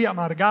 muerto ahí,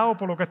 amargado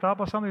por lo que estaba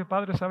pasando. Y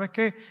Padre, ¿sabes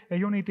qué?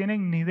 Ellos ni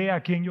tienen ni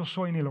idea quién yo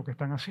soy ni lo que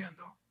están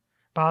haciendo.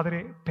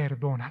 Padre,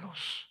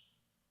 perdónalos.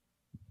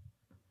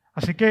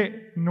 Así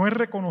que no es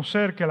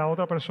reconocer que la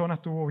otra persona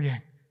estuvo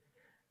bien.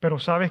 Pero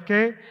 ¿sabes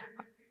qué?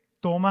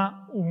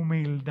 toma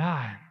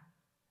humildad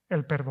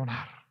el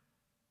perdonar.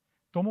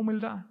 Toma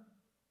humildad.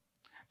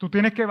 Tú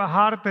tienes que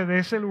bajarte de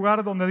ese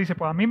lugar donde dice,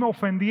 pues a mí me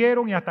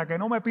ofendieron y hasta que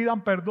no me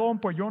pidan perdón,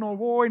 pues yo no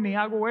voy, ni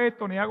hago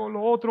esto, ni hago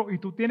lo otro. Y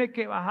tú tienes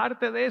que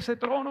bajarte de ese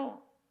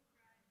trono.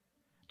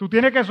 Tú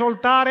tienes que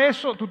soltar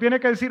eso. Tú tienes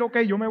que decir, ok,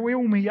 yo me voy a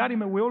humillar y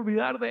me voy a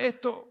olvidar de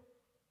esto.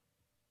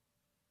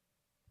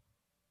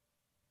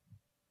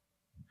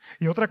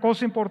 Y otra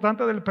cosa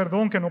importante del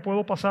perdón que no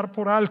puedo pasar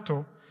por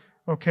alto,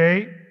 ok,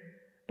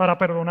 para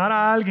perdonar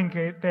a alguien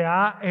que te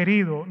ha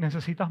herido,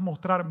 necesitas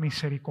mostrar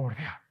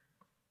misericordia.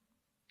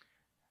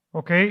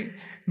 ¿Ok?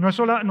 No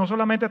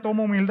solamente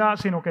toma humildad,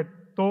 sino que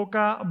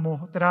toca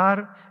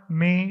mostrar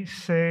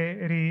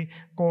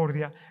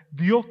misericordia.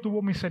 Dios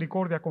tuvo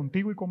misericordia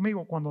contigo y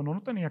conmigo cuando no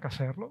tenía que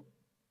hacerlo,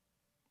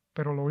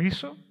 pero lo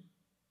hizo.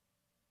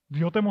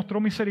 Dios te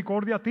mostró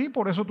misericordia a ti,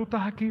 por eso tú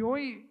estás aquí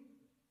hoy.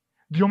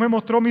 Dios me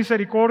mostró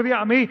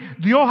misericordia a mí.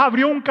 Dios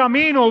abrió un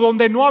camino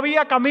donde no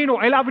había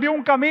camino. Él abrió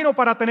un camino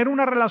para tener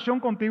una relación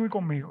contigo y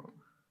conmigo.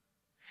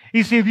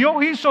 Y si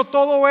Dios hizo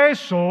todo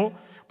eso,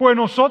 pues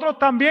nosotros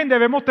también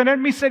debemos tener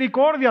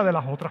misericordia de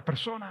las otras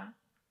personas.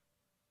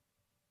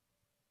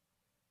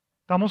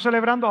 Estamos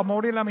celebrando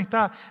amor y la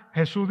amistad.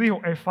 Jesús dijo,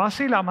 es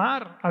fácil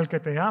amar al que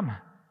te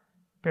ama,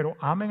 pero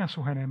amen a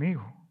sus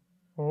enemigos.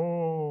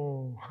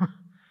 Oh,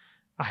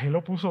 ahí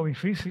lo puso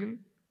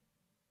difícil.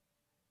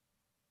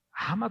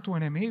 Ama a tu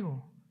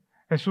enemigo.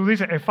 Jesús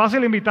dice, es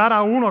fácil invitar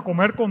a uno a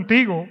comer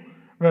contigo,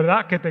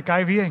 ¿verdad? Que te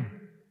cae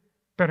bien.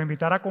 Pero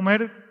invitar a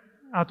comer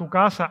a tu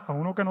casa a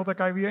uno que no te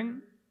cae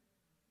bien.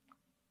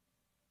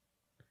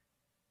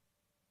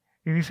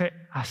 Y dice,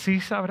 así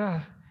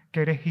sabrás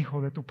que eres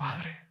hijo de tu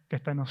Padre que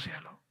está en los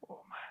cielos.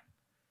 Oh, man.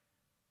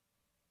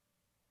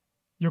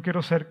 Yo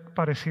quiero ser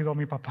parecido a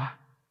mi papá.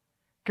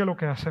 ¿Qué es lo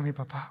que hace mi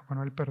papá?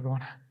 Bueno, Él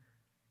perdona.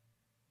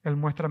 Él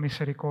muestra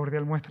misericordia,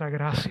 Él muestra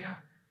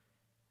gracia.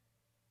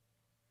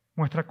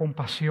 Muestra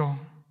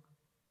compasión,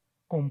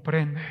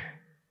 comprende.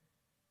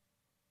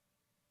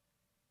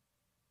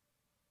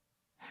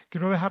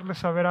 Quiero dejarles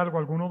saber algo.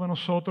 Algunos de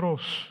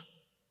nosotros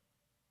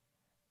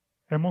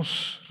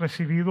hemos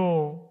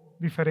recibido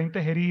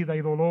diferentes heridas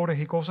y dolores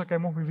y cosas que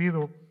hemos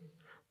vivido.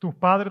 Tus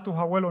padres, tus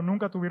abuelos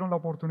nunca tuvieron la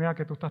oportunidad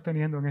que tú estás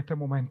teniendo en este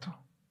momento.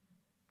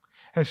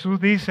 Jesús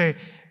dice,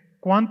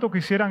 ¿cuánto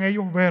quisieran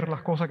ellos ver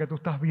las cosas que tú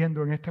estás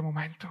viendo en este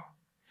momento?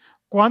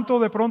 ¿Cuánto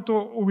de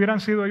pronto hubieran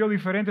sido ellos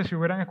diferentes si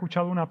hubieran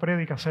escuchado una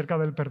prédica acerca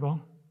del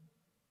perdón?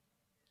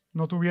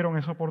 No tuvieron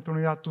esa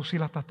oportunidad, tú sí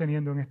la estás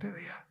teniendo en este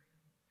día.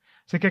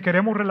 Así que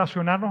queremos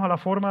relacionarnos a la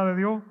forma de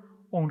Dios,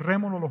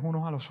 honrémonos los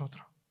unos a los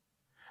otros.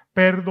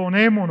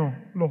 Perdonémonos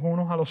los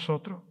unos a los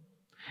otros.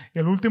 Y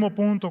el último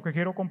punto que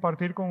quiero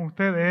compartir con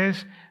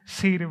ustedes es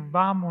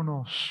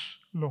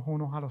sirvámonos los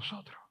unos a los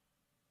otros.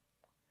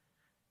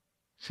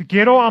 Si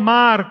quiero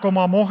amar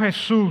como amó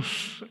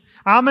Jesús,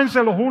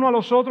 ámense los unos a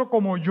los otros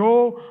como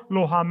yo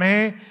los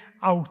amé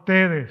a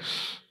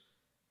ustedes.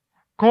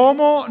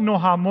 ¿Cómo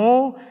nos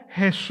amó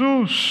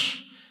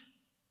Jesús?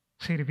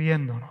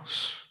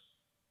 Sirviéndonos.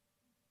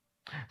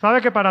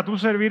 ¿Sabes que para tú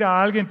servir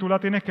a alguien tú la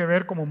tienes que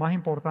ver como más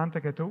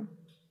importante que tú?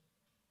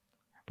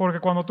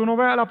 Porque cuando tú no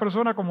ves a la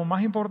persona como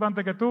más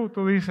importante que tú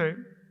dices,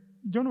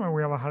 yo no me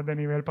voy a bajar de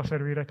nivel para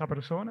servir a esta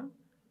persona.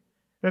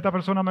 Esta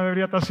persona me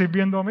debería estar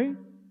sirviendo a mí.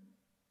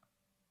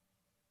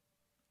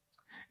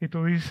 Y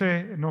tú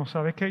dices, no,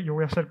 ¿sabes qué? Yo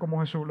voy a ser como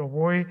Jesús, lo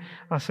voy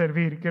a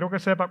servir. Quiero que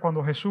sepa,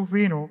 cuando Jesús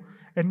vino,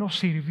 Él nos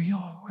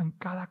sirvió en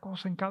cada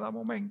cosa, en cada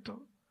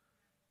momento.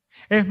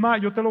 Es más,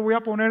 yo te lo voy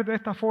a poner de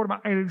esta forma.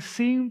 El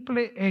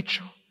simple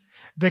hecho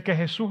de que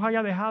Jesús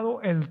haya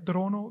dejado el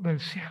trono del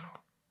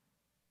cielo,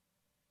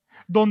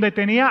 donde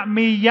tenía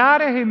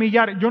millares y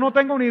millares, yo no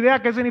tengo ni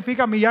idea qué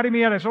significa millares y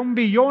millares, son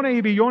billones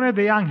y billones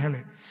de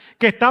ángeles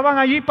que estaban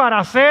allí para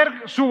hacer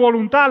su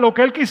voluntad, lo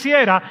que Él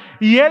quisiera,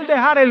 y Él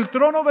dejar el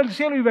trono del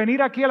cielo y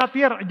venir aquí a la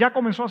tierra, ya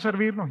comenzó a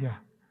servirnos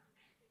ya.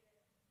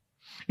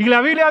 Y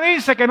la Biblia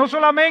dice que no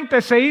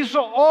solamente se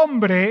hizo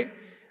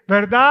hombre,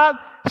 ¿verdad?,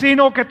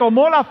 sino que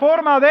tomó la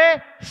forma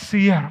de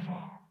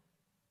siervo.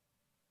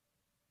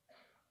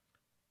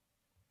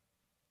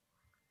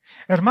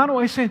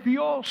 Hermano, ese es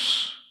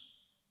Dios.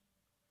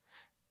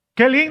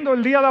 Qué lindo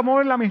el día de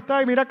amor y la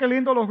amistad, y mira qué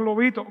lindo los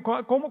globitos.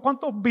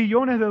 ¿Cuántos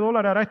billones de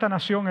dólares hará esta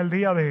nación el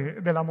día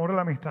del amor y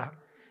la amistad?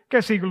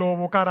 Que si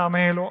globo,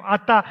 caramelo,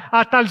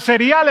 hasta el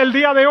cereal el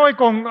día de hoy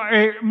con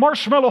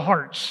marshmallow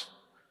hearts.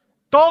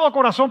 Todo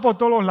corazón por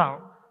todos los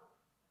lados.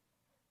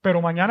 Pero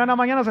mañana en la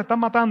mañana se están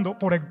matando,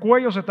 por el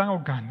cuello se están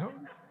ahorcando.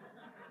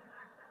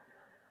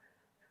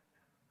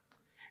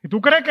 ¿Y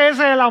tú crees que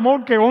ese es el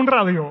amor que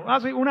honra a Dios?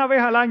 Ah, sí, una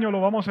vez al año lo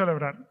vamos a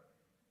celebrar.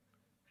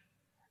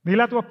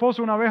 Dile a tu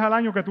esposa una vez al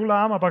año que tú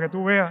la amas para que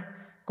tú veas,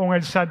 con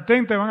el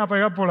sartén te van a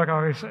pegar por la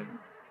cabeza.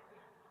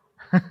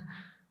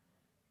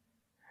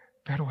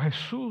 Pero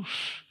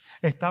Jesús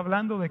está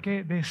hablando de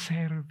qué? De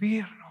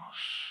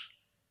servirnos.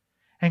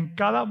 En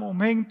cada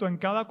momento, en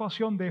cada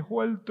ocasión,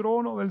 dejó el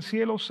trono del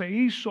cielo, se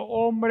hizo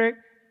hombre,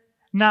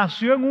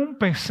 nació en un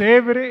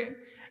pesebre,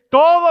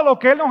 Todo lo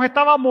que Él nos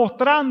estaba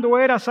mostrando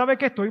era, ¿sabe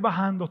qué? Estoy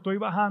bajando.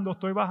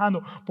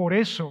 Por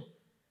eso,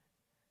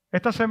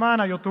 esta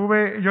semana yo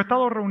he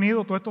estado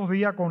reunido todos estos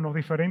días con los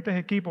diferentes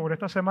equipos, pero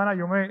esta semana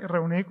yo me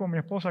reuní con mi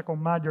esposa, con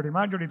Marjorie.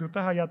 Marjorie, tú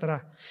estás allá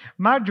atrás.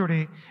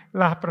 Marjorie,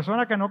 las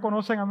personas que no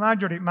conocen a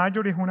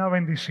Marjorie es una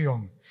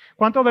bendición.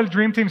 ¿Cuántos del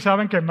Dream Team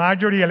saben que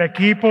Marjorie, el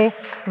equipo,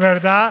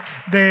 verdad,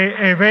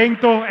 de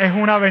eventos es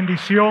una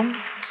bendición?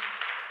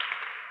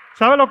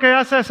 ¿Sabe lo que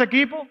hace ese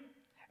equipo?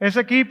 Ese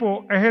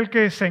equipo es el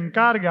que se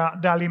encarga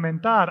de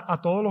alimentar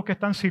a todos los que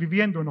están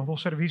sirviendo en los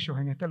 2 servicios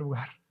en este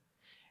lugar.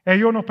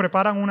 Ellos nos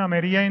preparan una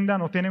merienda,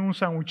 nos tienen un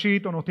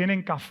sanguchito, nos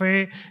tienen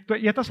café.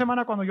 Y esta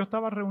semana cuando yo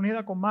estaba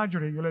reunida con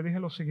Marjorie, yo le dije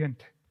lo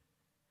siguiente.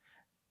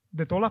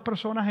 De todas las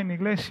personas en mi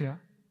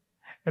iglesia,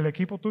 el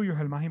equipo tuyo es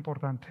el más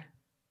importante.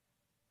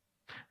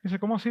 Dice,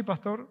 ¿cómo así,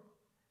 pastor?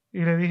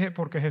 Y le dije,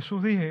 porque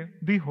Jesús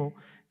dijo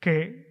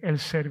que el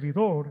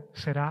servidor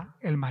será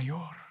el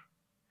mayor.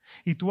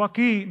 Y tú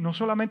aquí no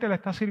solamente le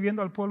estás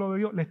sirviendo al pueblo de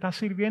Dios, le estás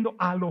sirviendo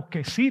a los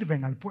que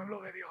sirven al pueblo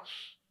de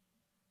Dios.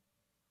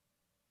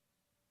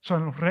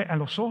 A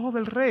los ojos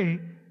del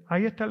rey,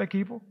 ahí está el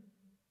equipo.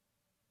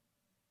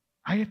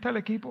 Ahí está el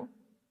equipo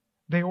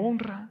de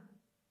honra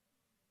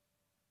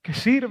que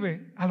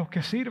sirve a los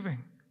que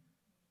sirven.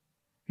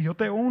 Y yo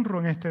te honro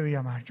en este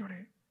día,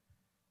 Marjorie,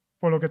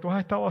 por lo que tú has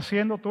estado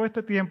haciendo todo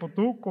este tiempo,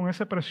 tú con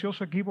ese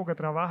precioso equipo que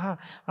trabaja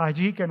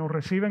allí, que nos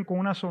reciben con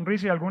una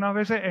sonrisa, y algunas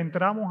veces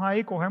entramos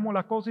ahí, cogemos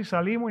las cosas y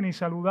salimos y ni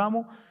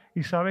saludamos.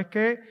 Y ¿sabes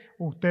qué?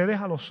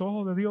 Ustedes a los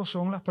ojos de Dios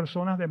son las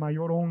personas de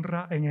mayor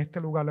honra en este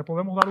lugar. Le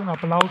podemos dar un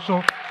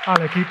aplauso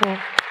al equipo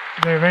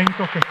de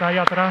eventos que está ahí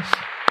atrás.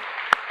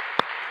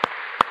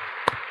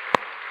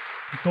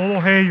 Y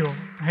todos ellos,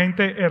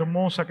 gente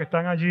hermosa que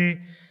están allí.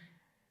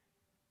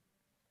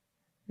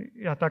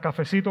 Y hasta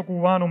cafecito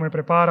cubano me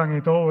preparan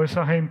y toda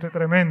esa gente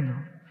tremendo.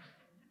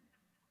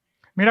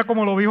 Mira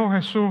cómo lo dijo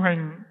Jesús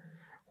en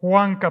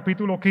Juan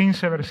capítulo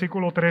 15,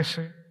 versículo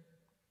 13.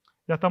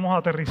 Ya estamos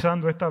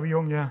aterrizando este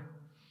avión ya.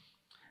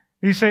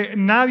 Dice,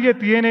 nadie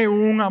tiene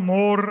un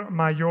amor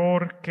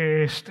mayor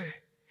que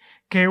este,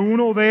 que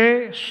uno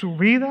dé su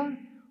vida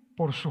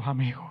por sus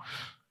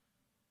amigos.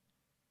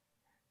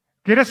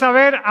 ¿Quieres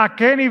saber a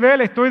qué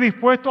nivel estoy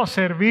dispuesto a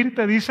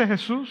servirte? Dice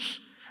Jesús.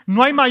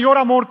 No hay mayor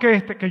amor que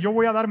este, que yo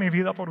voy a dar mi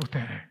vida por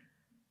ustedes.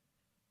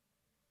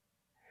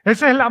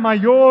 Esa es la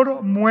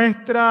mayor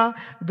muestra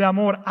de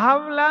amor.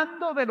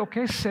 Hablando de lo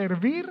que es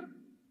servir,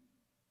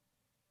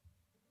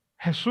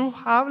 Jesús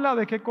habla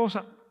de qué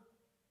cosa?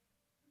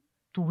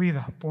 Tu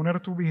vida, poner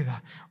tu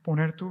vida,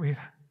 poner tu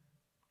vida.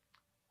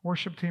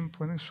 Worship team,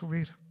 pueden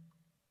subir.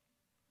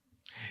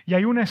 Y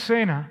hay una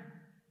escena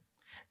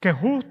que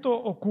justo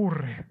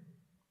ocurre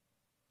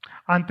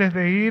antes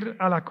de ir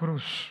a la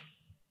cruz,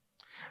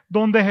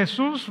 donde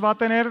Jesús va a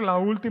tener la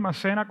última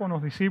cena con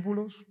los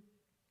discípulos.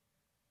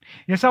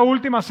 Y esa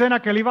última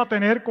cena que él iba a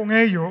tener con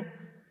ellos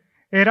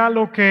era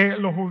lo que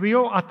los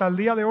judíos hasta el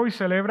día de hoy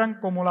celebran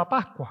como la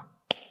Pascua.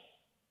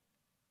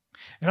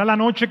 Era la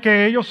noche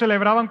que ellos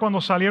celebraban cuando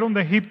salieron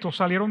de Egipto,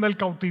 salieron del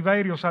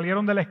cautiverio,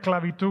 salieron de la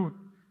esclavitud.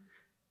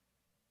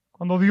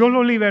 Cuando Dios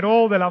los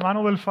liberó de la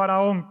mano del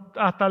faraón.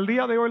 Hasta el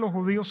día de hoy los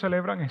judíos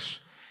celebran eso.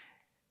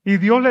 Y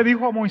Dios le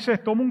dijo a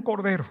Moisés, toma un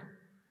cordero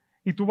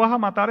y tú vas a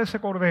matar ese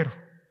cordero.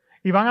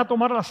 Y van a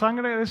tomar la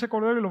sangre de ese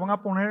cordero y lo van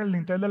a poner en el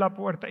lintel de la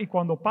puerta. Y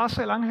cuando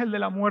pase el ángel de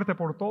la muerte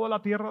por toda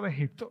la tierra de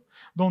Egipto,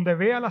 donde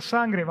vea la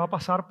sangre va a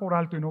pasar por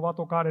alto y no va a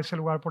tocar ese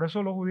lugar. Por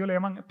eso los judíos le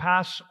llaman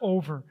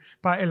Passover.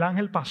 El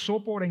ángel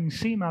pasó por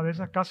encima de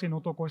esas casas y no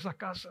tocó esas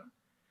casas.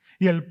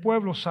 Y el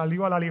pueblo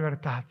salió a la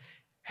libertad.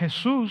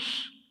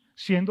 Jesús,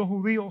 siendo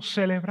judío,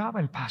 celebraba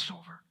el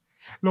Passover.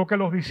 Lo que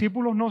los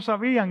discípulos no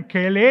sabían,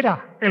 que Él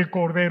era el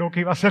cordero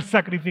que iba a ser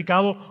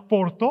sacrificado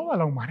por toda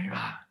la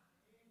humanidad.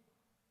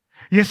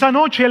 Y esa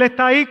noche Él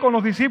está ahí con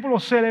los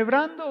discípulos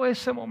celebrando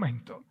ese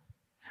momento.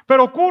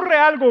 Pero ocurre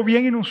algo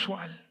bien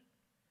inusual.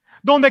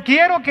 Donde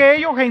quiero que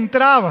ellos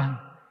entraban,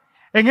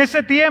 en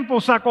ese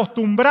tiempo se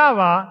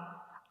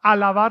acostumbraba a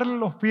lavarle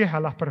los pies a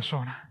las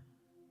personas.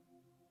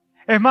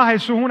 Es más,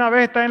 Jesús una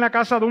vez está en la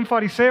casa de un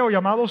fariseo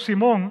llamado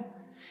Simón,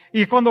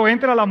 y cuando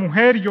entra la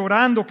mujer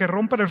llorando que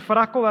rompe el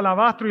frasco de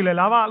alabastro y le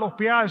lava los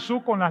pies a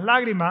Jesús con las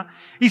lágrimas,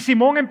 y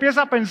Simón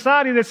empieza a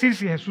pensar y decir,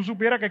 si Jesús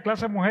supiera qué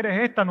clase de mujer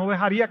es esta, no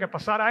dejaría que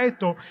pasara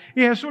esto.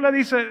 Y Jesús le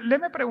dice,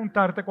 déjame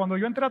preguntarte, cuando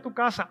yo entré a tu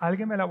casa,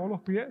 ¿alguien me lavó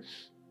los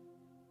pies?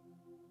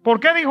 ¿Por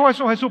qué dijo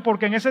eso Jesús?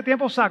 Porque en ese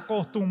tiempo se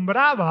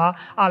acostumbraba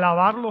a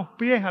lavar los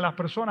pies a las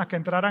personas que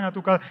entraran a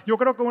tu casa. Yo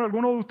creo que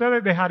algunos de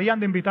ustedes dejarían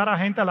de invitar a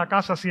gente a la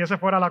casa si esa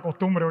fuera la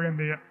costumbre hoy en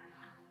día.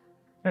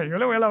 Yo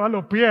le voy a lavar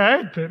los pies a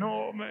este,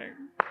 no,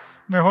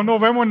 mejor nos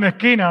vemos en la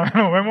esquina,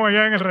 nos vemos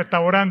allá en el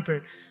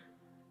restaurante.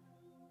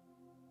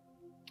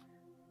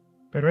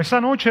 Pero esa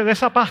noche de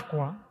esa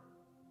Pascua,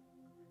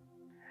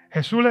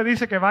 Jesús le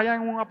dice que vayan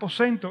a un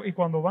aposento, y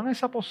cuando van a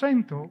ese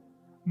aposento,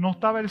 no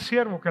estaba el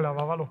siervo que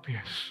lavaba los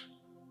pies.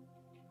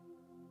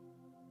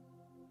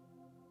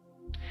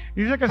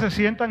 Y dice que se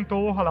sientan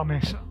todos a la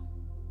mesa.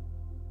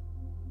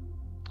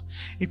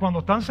 Y cuando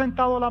están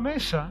sentados a la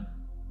mesa,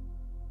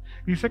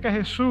 Dice que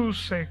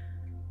Jesús se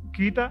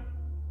quita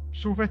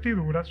sus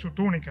vestiduras, su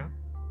túnica,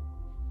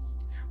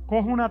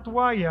 coge una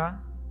toalla,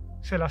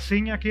 se la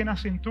ciña aquí en la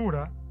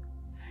cintura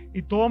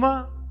y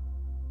toma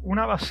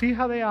una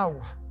vasija de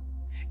agua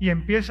y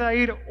empieza a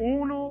ir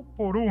uno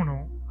por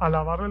uno a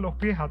lavarle los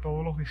pies a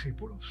todos los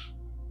discípulos.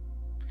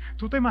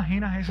 ¿Tú te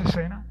imaginas esa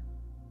escena?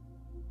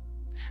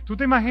 ¿Tú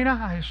te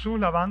imaginas a Jesús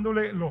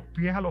lavándole los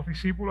pies a los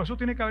discípulos? Eso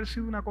tiene que haber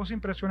sido una cosa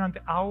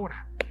impresionante.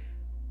 Ahora,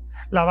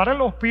 lavarle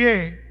los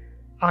pies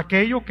a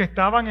aquellos que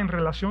estaban en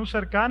relación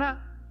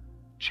cercana,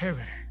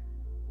 chévere.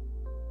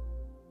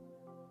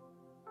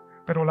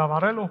 Pero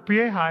lavarle los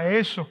pies a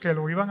esos que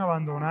lo iban a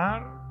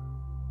abandonar,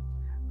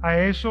 a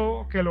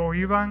esos que lo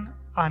iban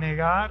a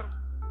negar,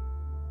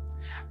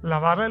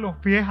 lavarle los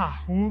pies a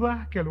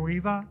Judas que lo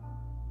iba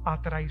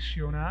a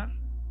traicionar.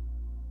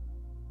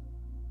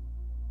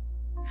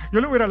 Yo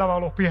le hubiera lavado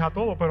los pies a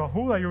todos, pero a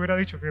Judas yo hubiera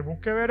dicho que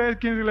busque ver a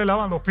quién le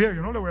lavan los pies.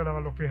 Yo no le voy a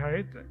lavar los pies a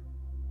este.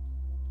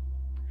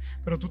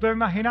 Pero tú te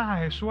imaginas a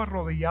Jesús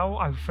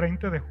arrodillado al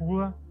frente de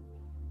Judas,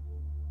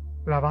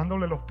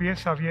 lavándole los pies,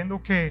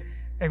 sabiendo que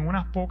en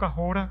unas pocas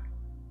horas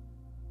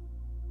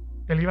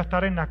él iba a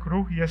estar en la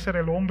cruz y ese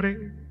era el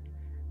hombre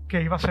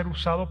que iba a ser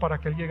usado para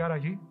que él llegara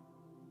allí,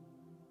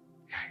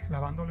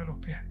 lavándole los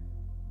pies.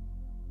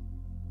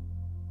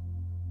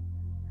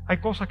 Hay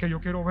cosas que yo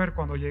quiero ver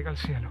cuando llegue al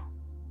cielo.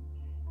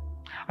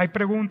 Hay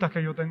preguntas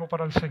que yo tengo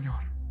para el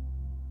Señor.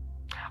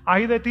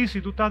 Hay de ti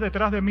si tú estás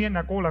detrás de mí en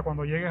la cola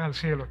cuando llegues al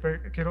cielo.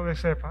 Quiero que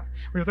sepas.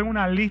 Yo tengo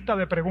una lista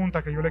de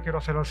preguntas que yo le quiero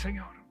hacer al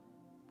Señor.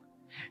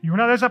 Y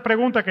una de esas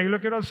preguntas que yo le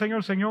quiero al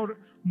Señor, Señor,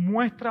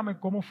 muéstrame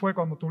cómo fue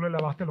cuando tú le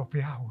lavaste los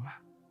pies a Judas.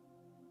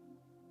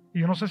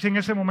 Y yo no sé si en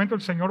ese momento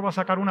el Señor va a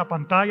sacar una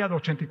pantalla de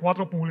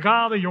 84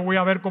 pulgadas y yo voy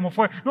a ver cómo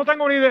fue. No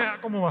tengo ni idea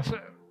cómo va a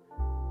ser.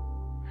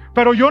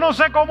 Pero yo no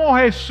sé cómo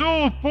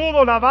Jesús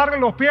pudo lavarle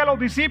los pies a los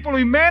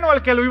discípulos y menos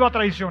el que lo iba a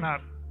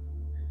traicionar.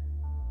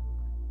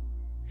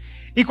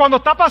 Y cuando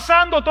está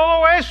pasando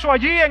todo eso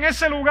allí en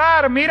ese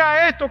lugar,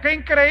 mira esto, qué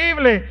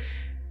increíble.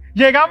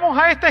 Llegamos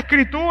a esta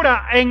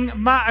escritura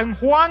en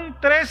Juan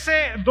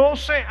 13,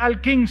 12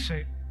 al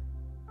 15,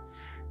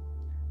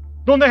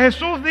 donde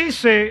Jesús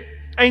dice: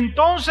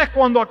 entonces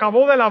cuando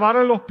acabó de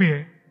lavarle los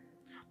pies,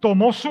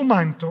 tomó su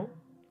manto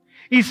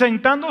y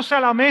sentándose a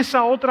la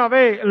mesa otra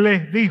vez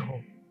les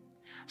dijo: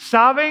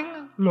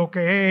 ¿saben lo que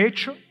he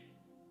hecho?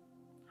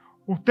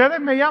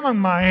 Ustedes me llaman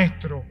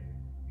maestro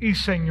y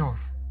señor,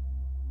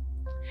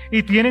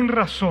 y tienen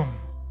razón,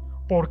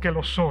 porque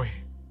lo soy.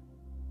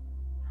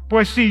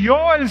 Pues si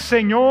yo, el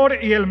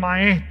Señor y el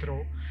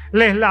Maestro,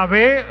 les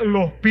lavé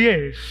los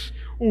pies,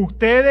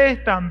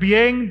 ustedes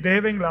también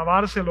deben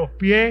lavarse los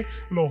pies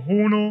los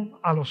unos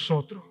a los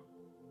otros.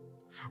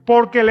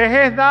 Porque les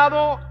he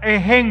dado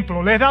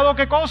ejemplo. ¿Les he dado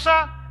qué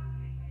cosa?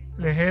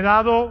 Les he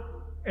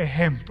dado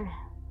ejemplo.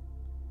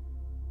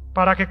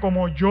 Para que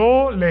como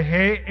yo les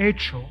he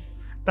hecho,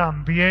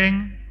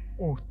 también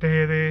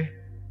ustedes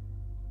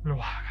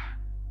lo hagan.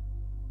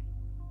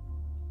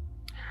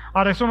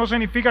 Ahora, eso no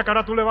significa que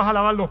ahora tú le vas a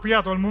lavar los pies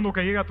a todo el mundo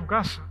que llegue a tu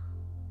casa.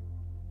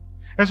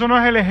 Eso no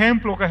es el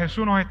ejemplo que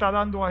Jesús nos está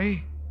dando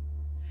ahí.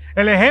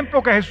 El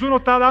ejemplo que Jesús nos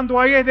está dando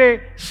ahí es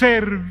de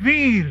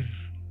servir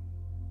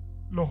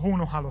los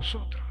unos a los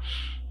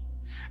otros.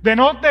 De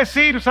no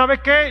decir, ¿sabes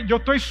qué? Yo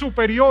estoy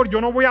superior,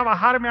 yo no voy a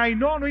bajarme ahí.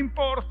 No, no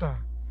importa.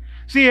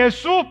 Si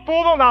Jesús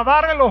pudo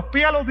lavarle los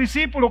pies a los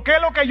discípulos, ¿qué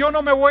es lo que yo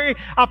no me voy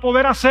a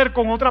poder hacer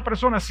con otra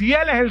persona? Si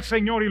Él es el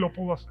Señor y lo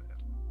pudo hacer.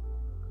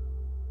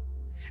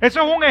 Eso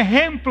es un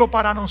ejemplo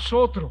para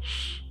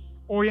nosotros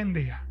hoy en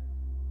día.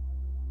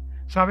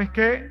 ¿Sabes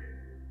qué?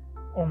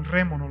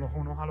 Honrémonos los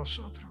unos a los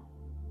otros.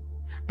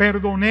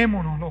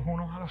 Perdonémonos los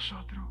unos a los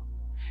otros.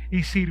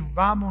 Y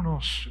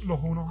sirvámonos los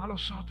unos a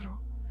los otros.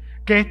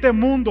 Que este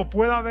mundo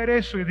pueda ver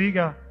eso y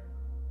diga: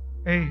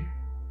 hey,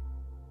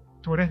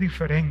 tú eres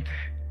diferente.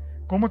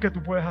 ¿Cómo es que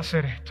tú puedes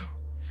hacer esto?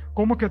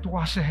 ¿Cómo es que tú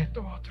haces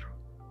esto otro?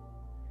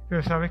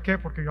 Pero ¿sabes qué?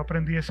 Porque yo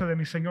aprendí eso de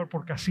mi Señor,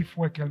 porque así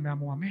fue que Él me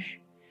amó a mí.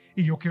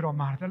 Y yo quiero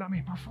amar de la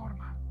misma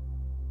forma.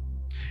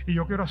 Y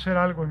yo quiero hacer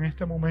algo en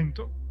este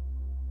momento.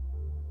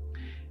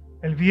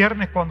 El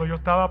viernes, cuando yo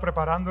estaba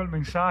preparando el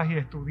mensaje y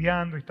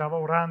estudiando y estaba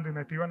orando y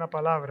metido en la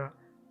palabra,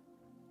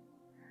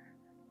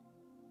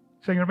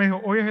 el Señor me dijo: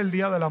 hoy es el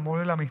día del amor y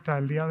de la amistad,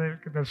 el día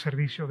del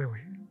servicio de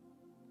hoy.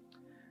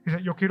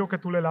 Dice: yo quiero que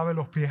tú le laves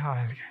los pies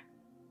a alguien.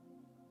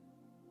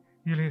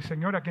 Y le dije: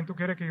 Señor, ¿a quién tú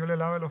quieres que yo le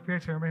lave los pies? Y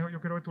el Señor me dijo: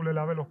 yo quiero que tú le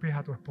laves los pies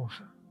a tu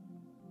esposa.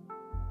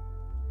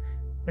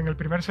 En el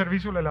primer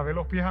servicio le lavé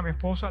los pies a mi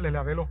esposa, le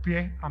lavé los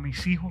pies a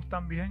mis hijos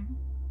también.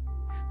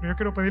 Pero yo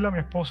quiero pedirle a mi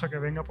esposa que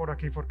venga por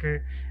aquí,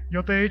 porque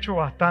yo te he hecho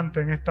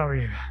bastante en esta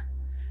vida.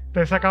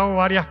 Te he sacado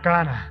varias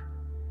canas.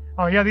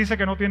 Ella dice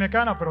que no tiene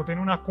canas, pero tiene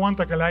unas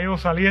cuantas que le ha ido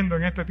saliendo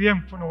en este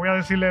tiempo. No voy a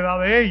decir la edad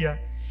de ella,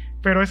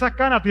 pero esas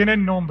canas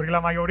tienen nombre, y la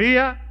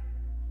mayoría,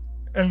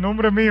 el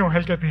nombre mío es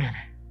el que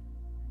tiene.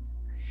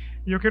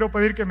 Y yo quiero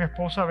pedir que mi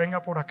esposa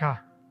venga por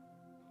acá.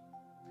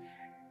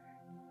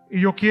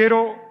 Y yo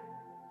quiero,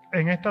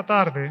 en esta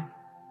tarde,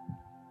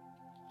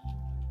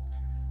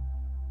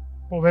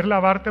 poder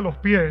lavarte los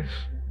pies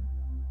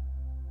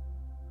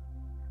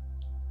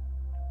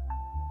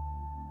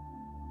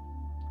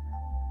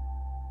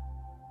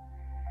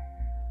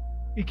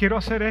Y quiero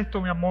hacer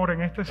esto, mi amor,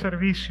 en este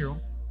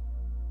servicio.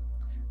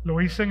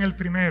 Lo hice en el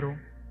primero,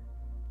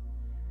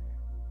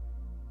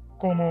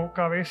 como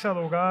cabeza de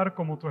hogar,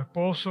 como tu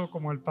esposo,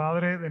 como el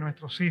padre de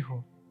nuestros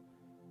hijos.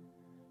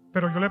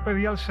 Pero yo le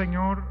pedí al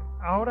Señor,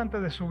 ahora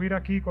antes de subir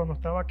aquí, cuando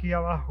estaba aquí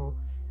abajo,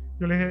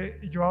 yo le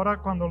dije, yo ahora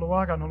cuando lo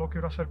haga no lo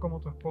quiero hacer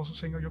como tu esposo,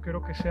 Señor, yo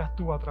quiero que seas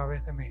tú a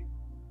través de mí,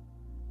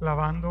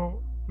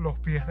 lavando los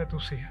pies de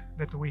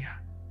tu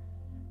hija.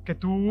 Que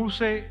tú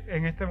uses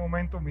en este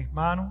momento mis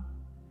manos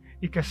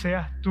y que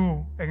seas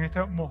tú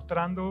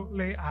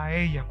mostrándole a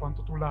ella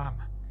cuánto tú la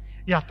amas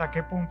y hasta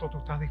qué punto tú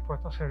estás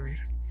dispuesto a servir.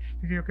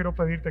 Así que yo quiero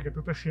pedirte que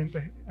tú te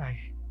sientes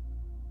ahí.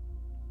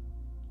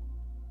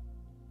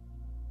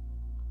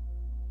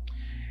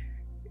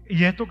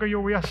 Y esto que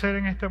yo voy a hacer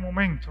en este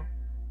momento,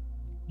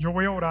 yo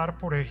voy a orar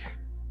por ella.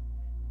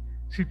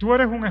 Si tú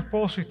eres un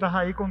esposo y estás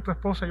ahí con tu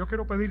esposa, yo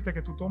quiero pedirte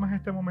que tú tomes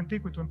este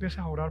momentico y tú empieces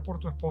a orar por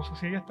tu esposa.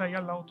 Si ella está ahí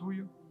al lado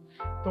tuyo,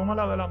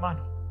 tómala de la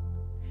mano.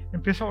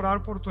 Empieza a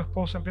orar por tu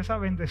esposa, empieza a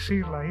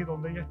bendecirla ahí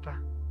donde ella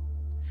está.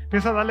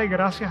 Empieza a darle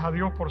gracias a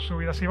Dios por su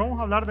vida. Si vamos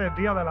a hablar del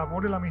día del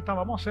amor y la amistad,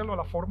 vamos a hacerlo a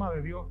la forma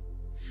de Dios.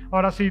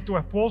 Ahora, si tu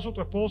esposo o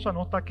tu esposa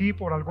no está aquí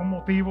por algún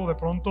motivo, de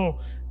pronto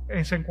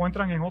se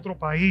encuentran en otro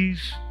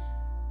país,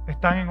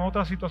 están en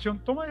otra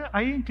situación, toma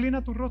ahí,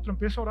 inclina tu rostro,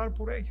 empieza a orar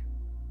por ella.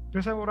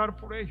 Empieza a orar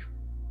por ellos.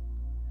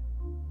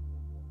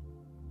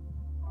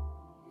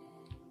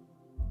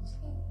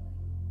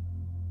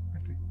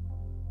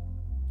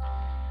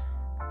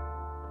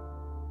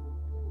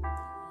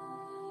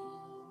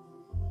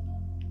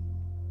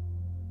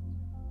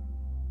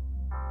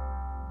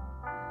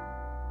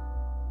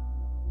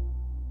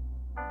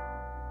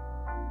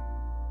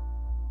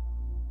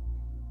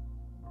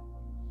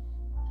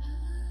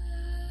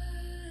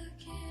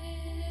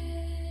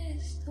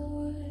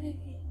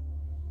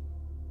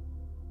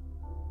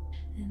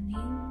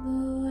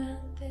 Veniendo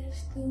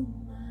antes tu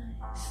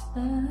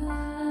majestad,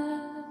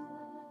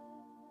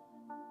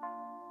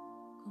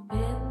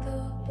 conviento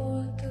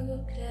por tu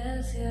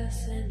gracia,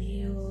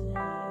 Señor.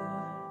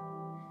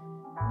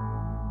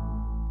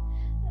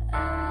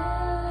 Aquí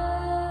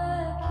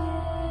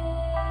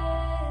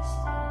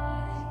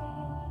estoy,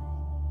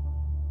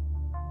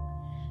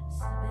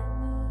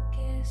 sabiendo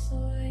que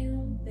soy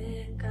un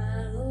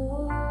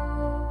pecador.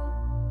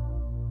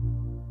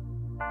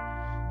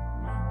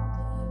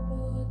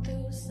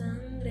 Tu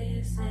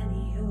sangre,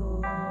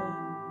 Señor,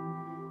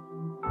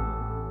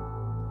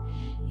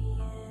 y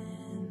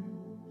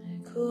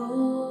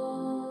encontré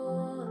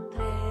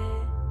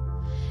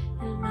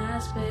el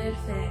más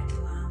perfecto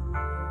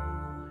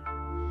amor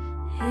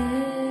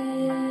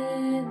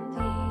en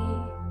ti.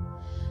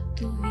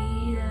 Tu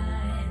vida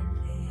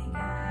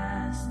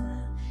entregaste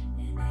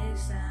en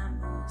esa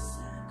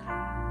hermosa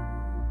cruz.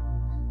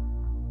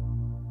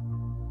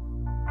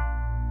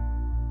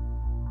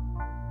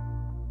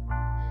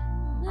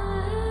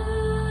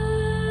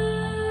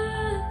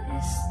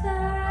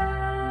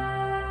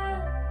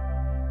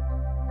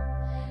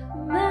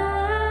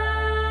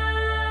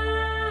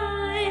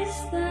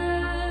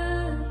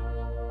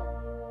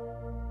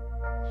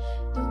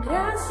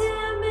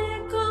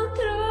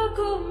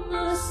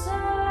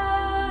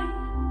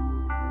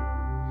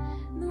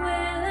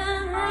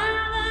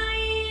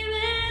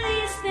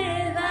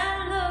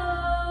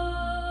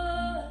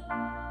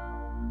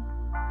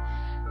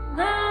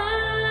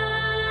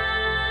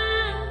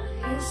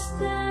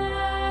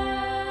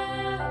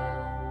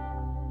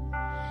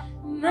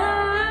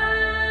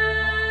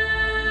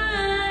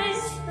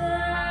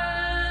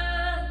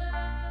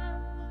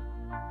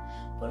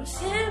 Por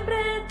siempre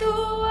tu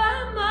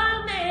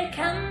amor me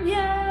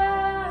cambia,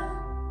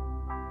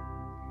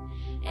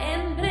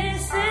 en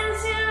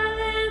presencia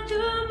de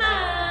tu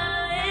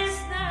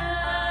majestad.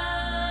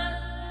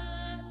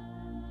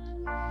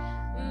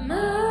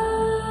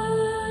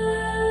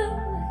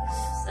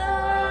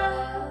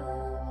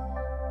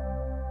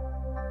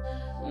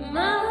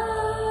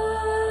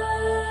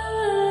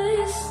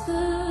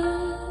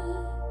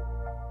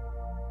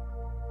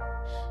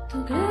 Tu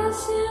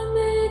gracia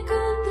me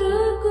encontró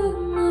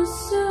como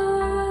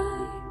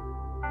soy,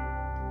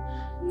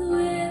 no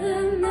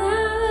era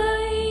nada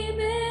y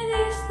me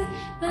diste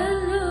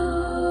valor.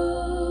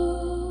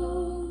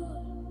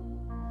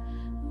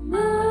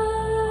 Majestad,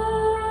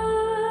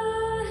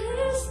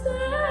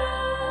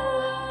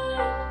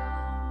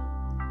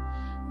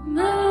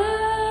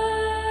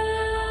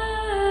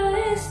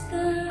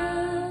 majestad,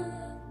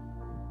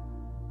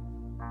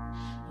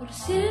 por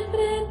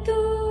siempre tu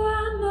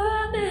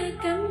amor me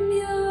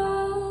cambió,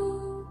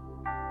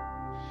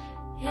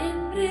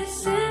 en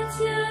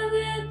presencia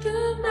de tu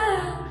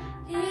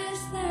majestad.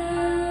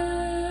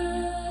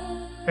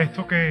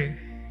 Esto que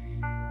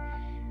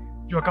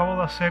yo acabo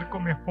de hacer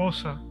con mi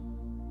esposa,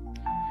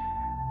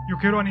 yo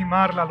quiero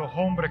animarla a los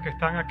hombres que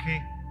están aquí,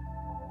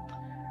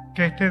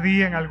 que este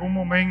día, en algún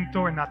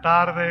momento, en la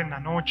tarde, en la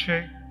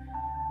noche,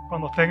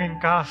 cuando estén en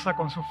casa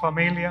con su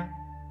familia,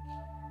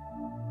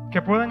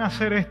 que puedan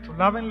hacer esto.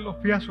 Lávenle los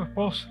pies a su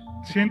esposa,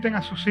 sienten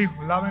a sus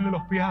hijos, lávenle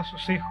los pies a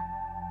sus hijos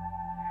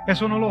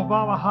Eso no los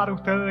va a bajar a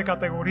ustedes de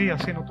categoría,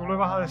 sino tú le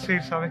vas a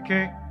decir, ¿sabes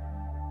qué?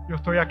 Yo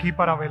estoy aquí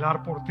para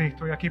velar por ti,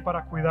 estoy aquí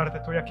para cuidarte,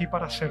 estoy aquí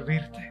para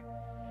servirte,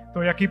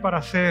 estoy aquí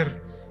para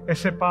ser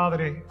ese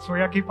padre,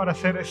 estoy aquí para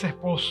ser ese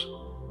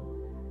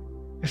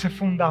esposo, ese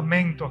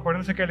fundamento.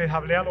 Acuérdense que les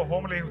hablé a los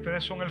hombres y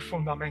ustedes son el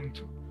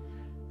fundamento.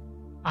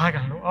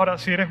 Háganlo. Ahora,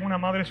 si eres una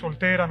madre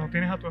soltera, no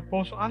tienes a tu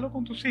esposo, hazlo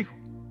con tus hijos.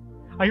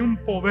 Hay un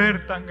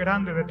poder tan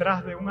grande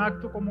detrás de un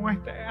acto como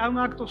este. Es un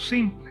acto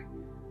simple,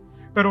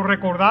 pero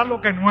recordar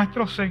lo que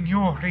nuestro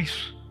Señor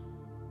hizo.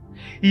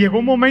 Y llegó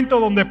un momento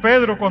donde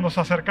Pedro, cuando se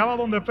acercaba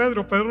donde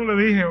Pedro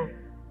le dijo,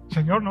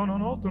 Señor,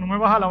 no, tú no me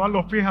vas a lavar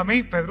los pies a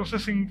mí. Pedro se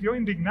sintió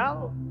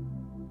indignado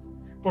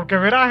porque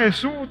ver a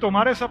Jesús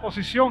tomar esa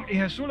posición. Y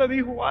Jesús le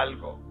dijo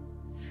algo.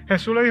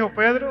 Jesús le dijo,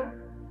 Pedro,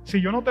 si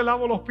yo no te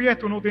lavo los pies,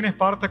 tú no tienes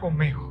parte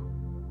conmigo.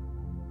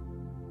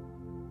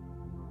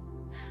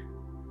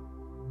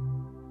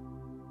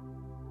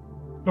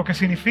 Lo que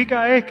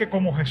significa es que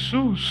como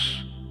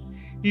Jesús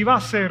iba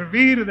a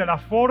servir de la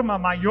forma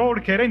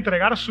mayor, que era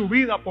entregar su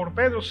vida por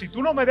Pedro, si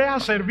tú no me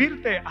dejas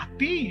servirte a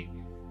ti,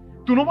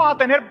 tú no vas a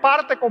tener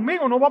parte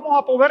conmigo, no vamos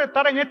a poder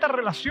estar en esta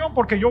relación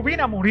porque yo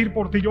vine a morir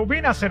por ti, yo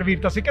vine a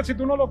servirte, así que si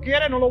tú no lo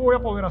quieres, no lo voy a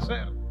poder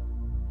hacer.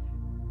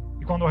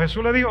 Y cuando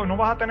Jesús le dijo, no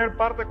vas a tener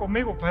parte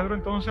conmigo, Pedro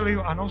entonces le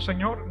dijo, no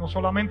Señor, no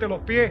solamente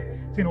los pies,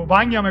 sino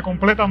báñame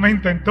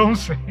completamente.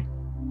 Entonces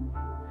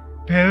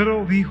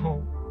Pedro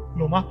dijo,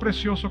 lo más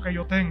precioso que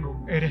yo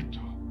tengo eres tú.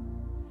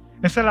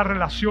 Esa es la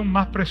relación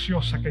más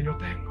preciosa que yo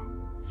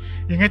tengo.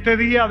 Y en este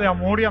día de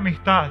amor y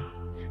amistad,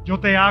 yo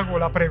te hago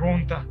la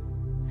pregunta,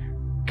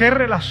 ¿qué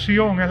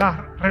relación es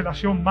la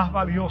relación más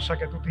valiosa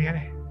que tú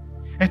tienes?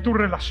 ¿Es tu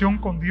relación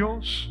con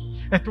Dios?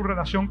 ¿Es tu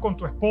relación con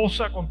tu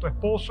esposa, con tu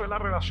esposo? ¿Es la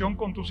relación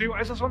con tus hijos?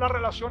 Esas son las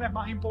relaciones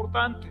más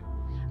importantes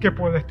que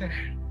puedes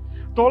tener.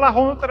 Todas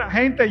las otras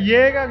gente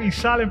llegan y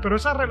salen, pero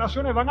esas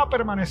relaciones van a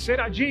permanecer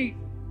allí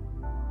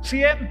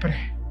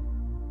siempre.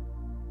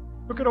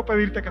 Yo quiero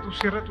pedirte que tú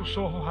cierres tus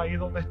ojos ahí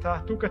donde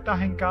estás. Tú que estás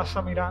en casa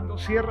mirando,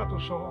 cierra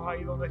tus ojos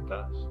ahí donde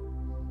estás.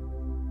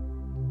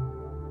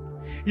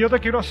 Y yo te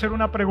quiero hacer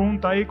una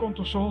pregunta ahí con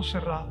tus ojos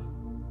cerrados.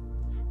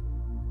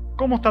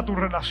 ¿Cómo está tu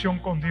relación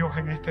con Dios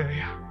en este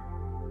día?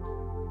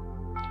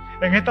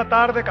 En esta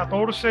tarde,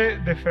 14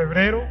 de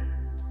febrero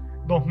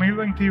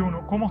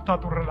 2021, ¿cómo está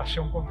tu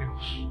relación con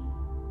Dios?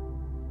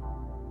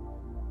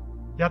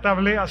 Ya te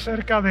hablé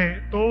acerca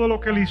de todo lo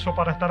que Él hizo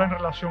para estar en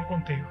relación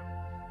contigo.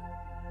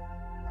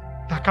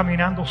 ¿Estás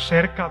caminando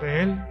cerca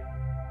de Él?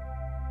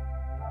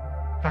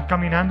 ¿Estás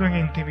caminando en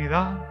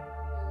intimidad?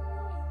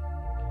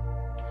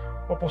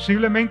 O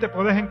posiblemente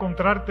puedes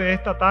encontrarte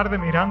esta tarde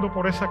mirando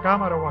por esa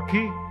cámara o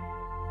aquí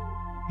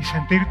y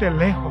sentirte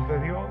lejos de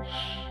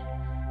Dios.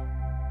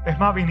 Es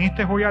más,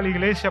 viniste hoy a la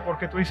iglesia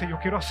porque tú dices, yo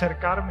quiero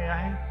acercarme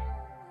a Él.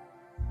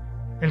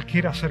 Él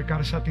quiere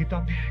acercarse a ti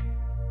también.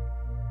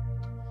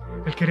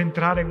 Él quiere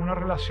entrar en una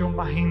relación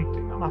más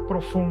íntima, más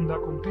profunda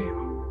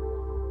contigo.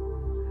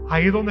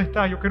 Ahí donde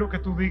estás, yo quiero que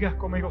tú digas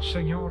conmigo,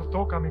 Señor,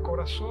 toca mi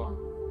corazón.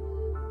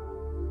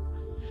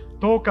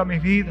 Toca mi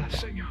vida,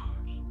 Señor.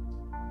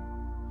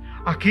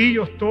 Aquí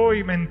yo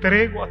estoy, me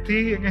entrego a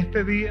ti en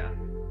este día.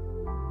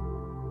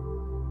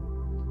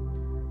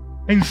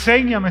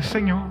 Enséñame,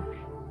 Señor,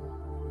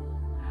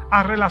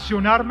 a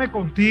relacionarme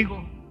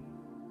contigo.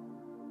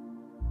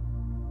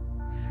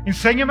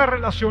 Enséñame a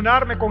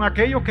relacionarme con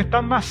aquellos que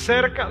están más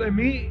cerca de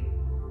mí,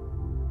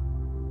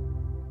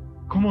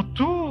 como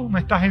tú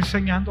me estás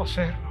enseñando a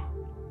hacerlo.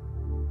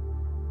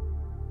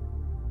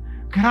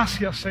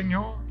 Gracias,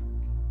 Señor,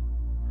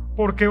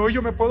 porque hoy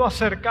yo me puedo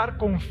acercar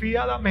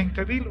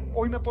confiadamente, dilo,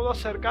 hoy me puedo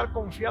acercar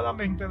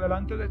confiadamente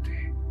delante de ti,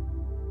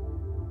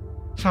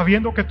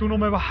 sabiendo que tú no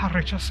me vas a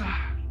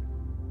rechazar,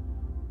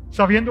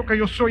 sabiendo que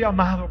yo soy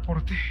amado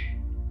por ti,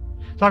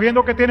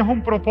 sabiendo que tienes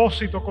un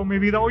propósito con mi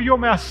vida. Hoy yo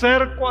me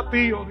acerco a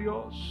ti, oh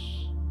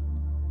Dios.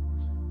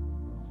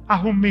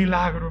 Haz un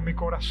milagro en mi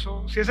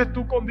corazón. Si esa es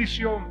tu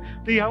condición,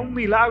 di, haz un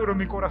milagro en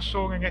mi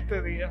corazón en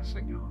este día,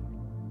 Señor.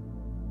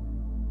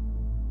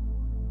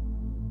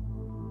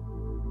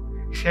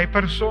 Y si hay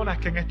personas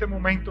que en este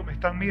momento me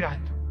están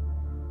mirando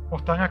o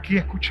están aquí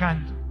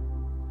escuchando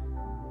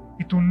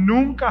y tú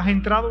nunca has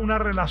entrado en una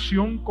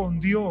relación con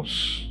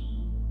Dios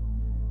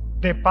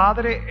de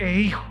padre e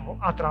hijo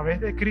a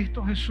través de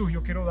Cristo Jesús,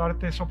 yo quiero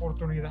darte esa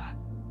oportunidad.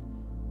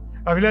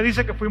 La Biblia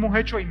dice que fuimos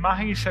hechos a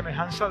imagen y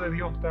semejanza de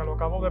Dios, te lo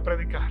acabo de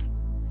predicar.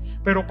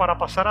 Pero para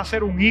pasar a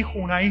ser un hijo,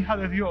 una hija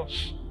de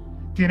Dios,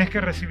 tienes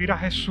que recibir a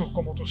Jesús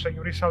como tu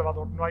Señor y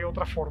Salvador. No hay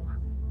otra forma.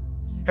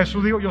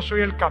 Jesús dijo, yo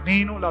soy el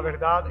camino, la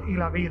verdad y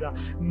la vida.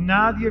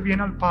 Nadie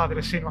viene al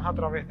Padre si no es a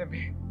través de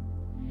mí.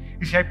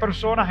 Y si hay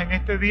personas en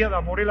este día de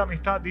amor y la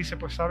amistad, dice,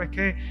 pues ¿sabes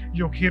qué?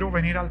 Yo quiero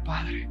venir al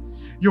Padre.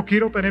 Yo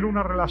quiero tener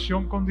una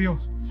relación con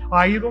Dios.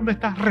 Ahí donde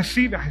estás,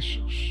 recibe a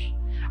Jesús.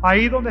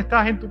 Ahí donde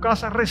estás en tu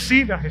casa,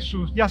 recibe a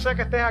Jesús. Ya sea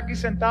que estés aquí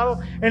sentado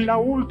en la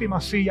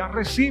última silla,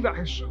 recibe a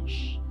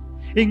Jesús.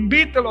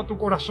 Invítelo a tu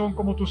corazón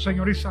como tu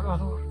Señor y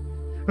Salvador.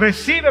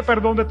 Recibe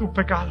perdón de tus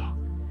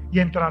pecados y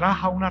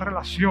entrarás a una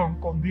relación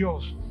con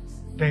Dios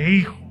de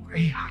hijo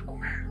e hija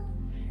con Él.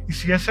 Y Y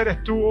si ese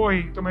eres tú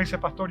hoy, tú me dices,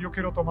 pastor, yo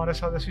quiero tomar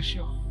esa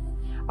decisión.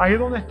 Ahí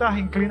donde estás,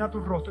 inclina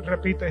tu rostro y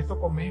repite esto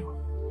conmigo.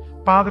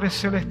 Padre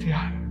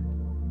Celestial,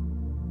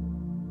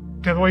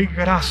 te doy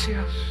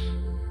gracias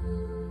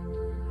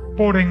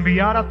por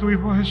enviar a tu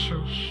Hijo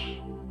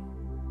Jesús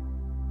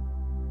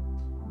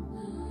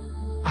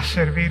a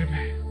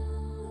servirme,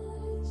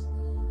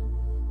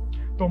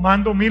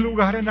 tomando mi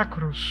lugar en la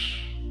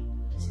cruz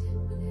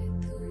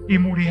y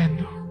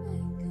muriendo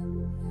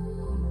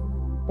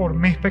por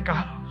mis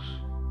pecados.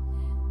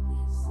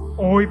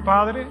 Hoy,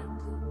 Padre,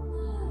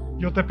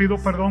 yo te pido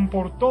perdón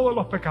por todos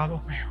los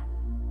pecados míos,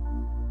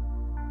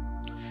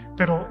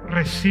 pero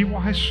recibo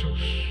a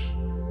Jesús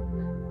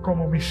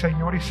como mi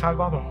Señor y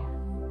Salvador.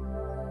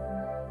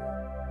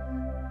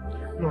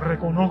 Lo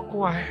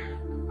reconozco a Él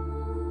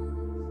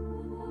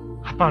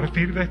a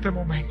partir de este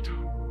momento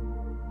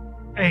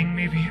en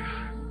mi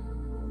vida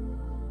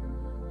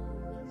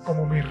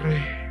como mi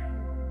Rey.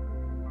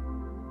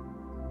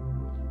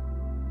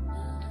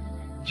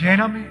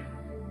 Lléname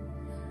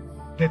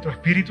de tu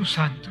Espíritu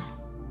Santo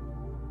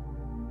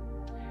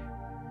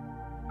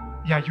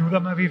y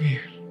ayúdame a vivir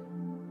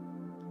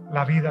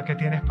la vida que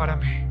tienes para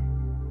mí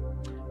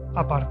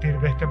a partir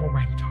de este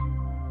momento.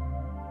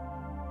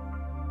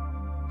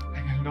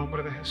 En el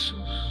nombre de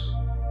Jesús.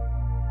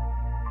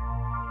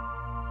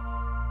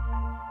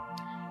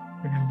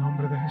 En el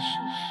nombre de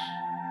Jesús.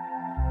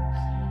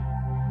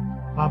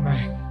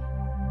 Amén.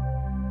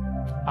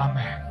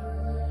 Amén.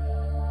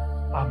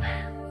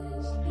 Amén.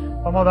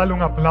 Vamos a darle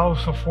un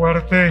aplauso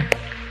fuerte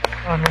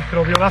a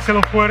nuestro Dios.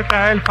 Dáselo fuerte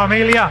a Él,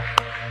 familia.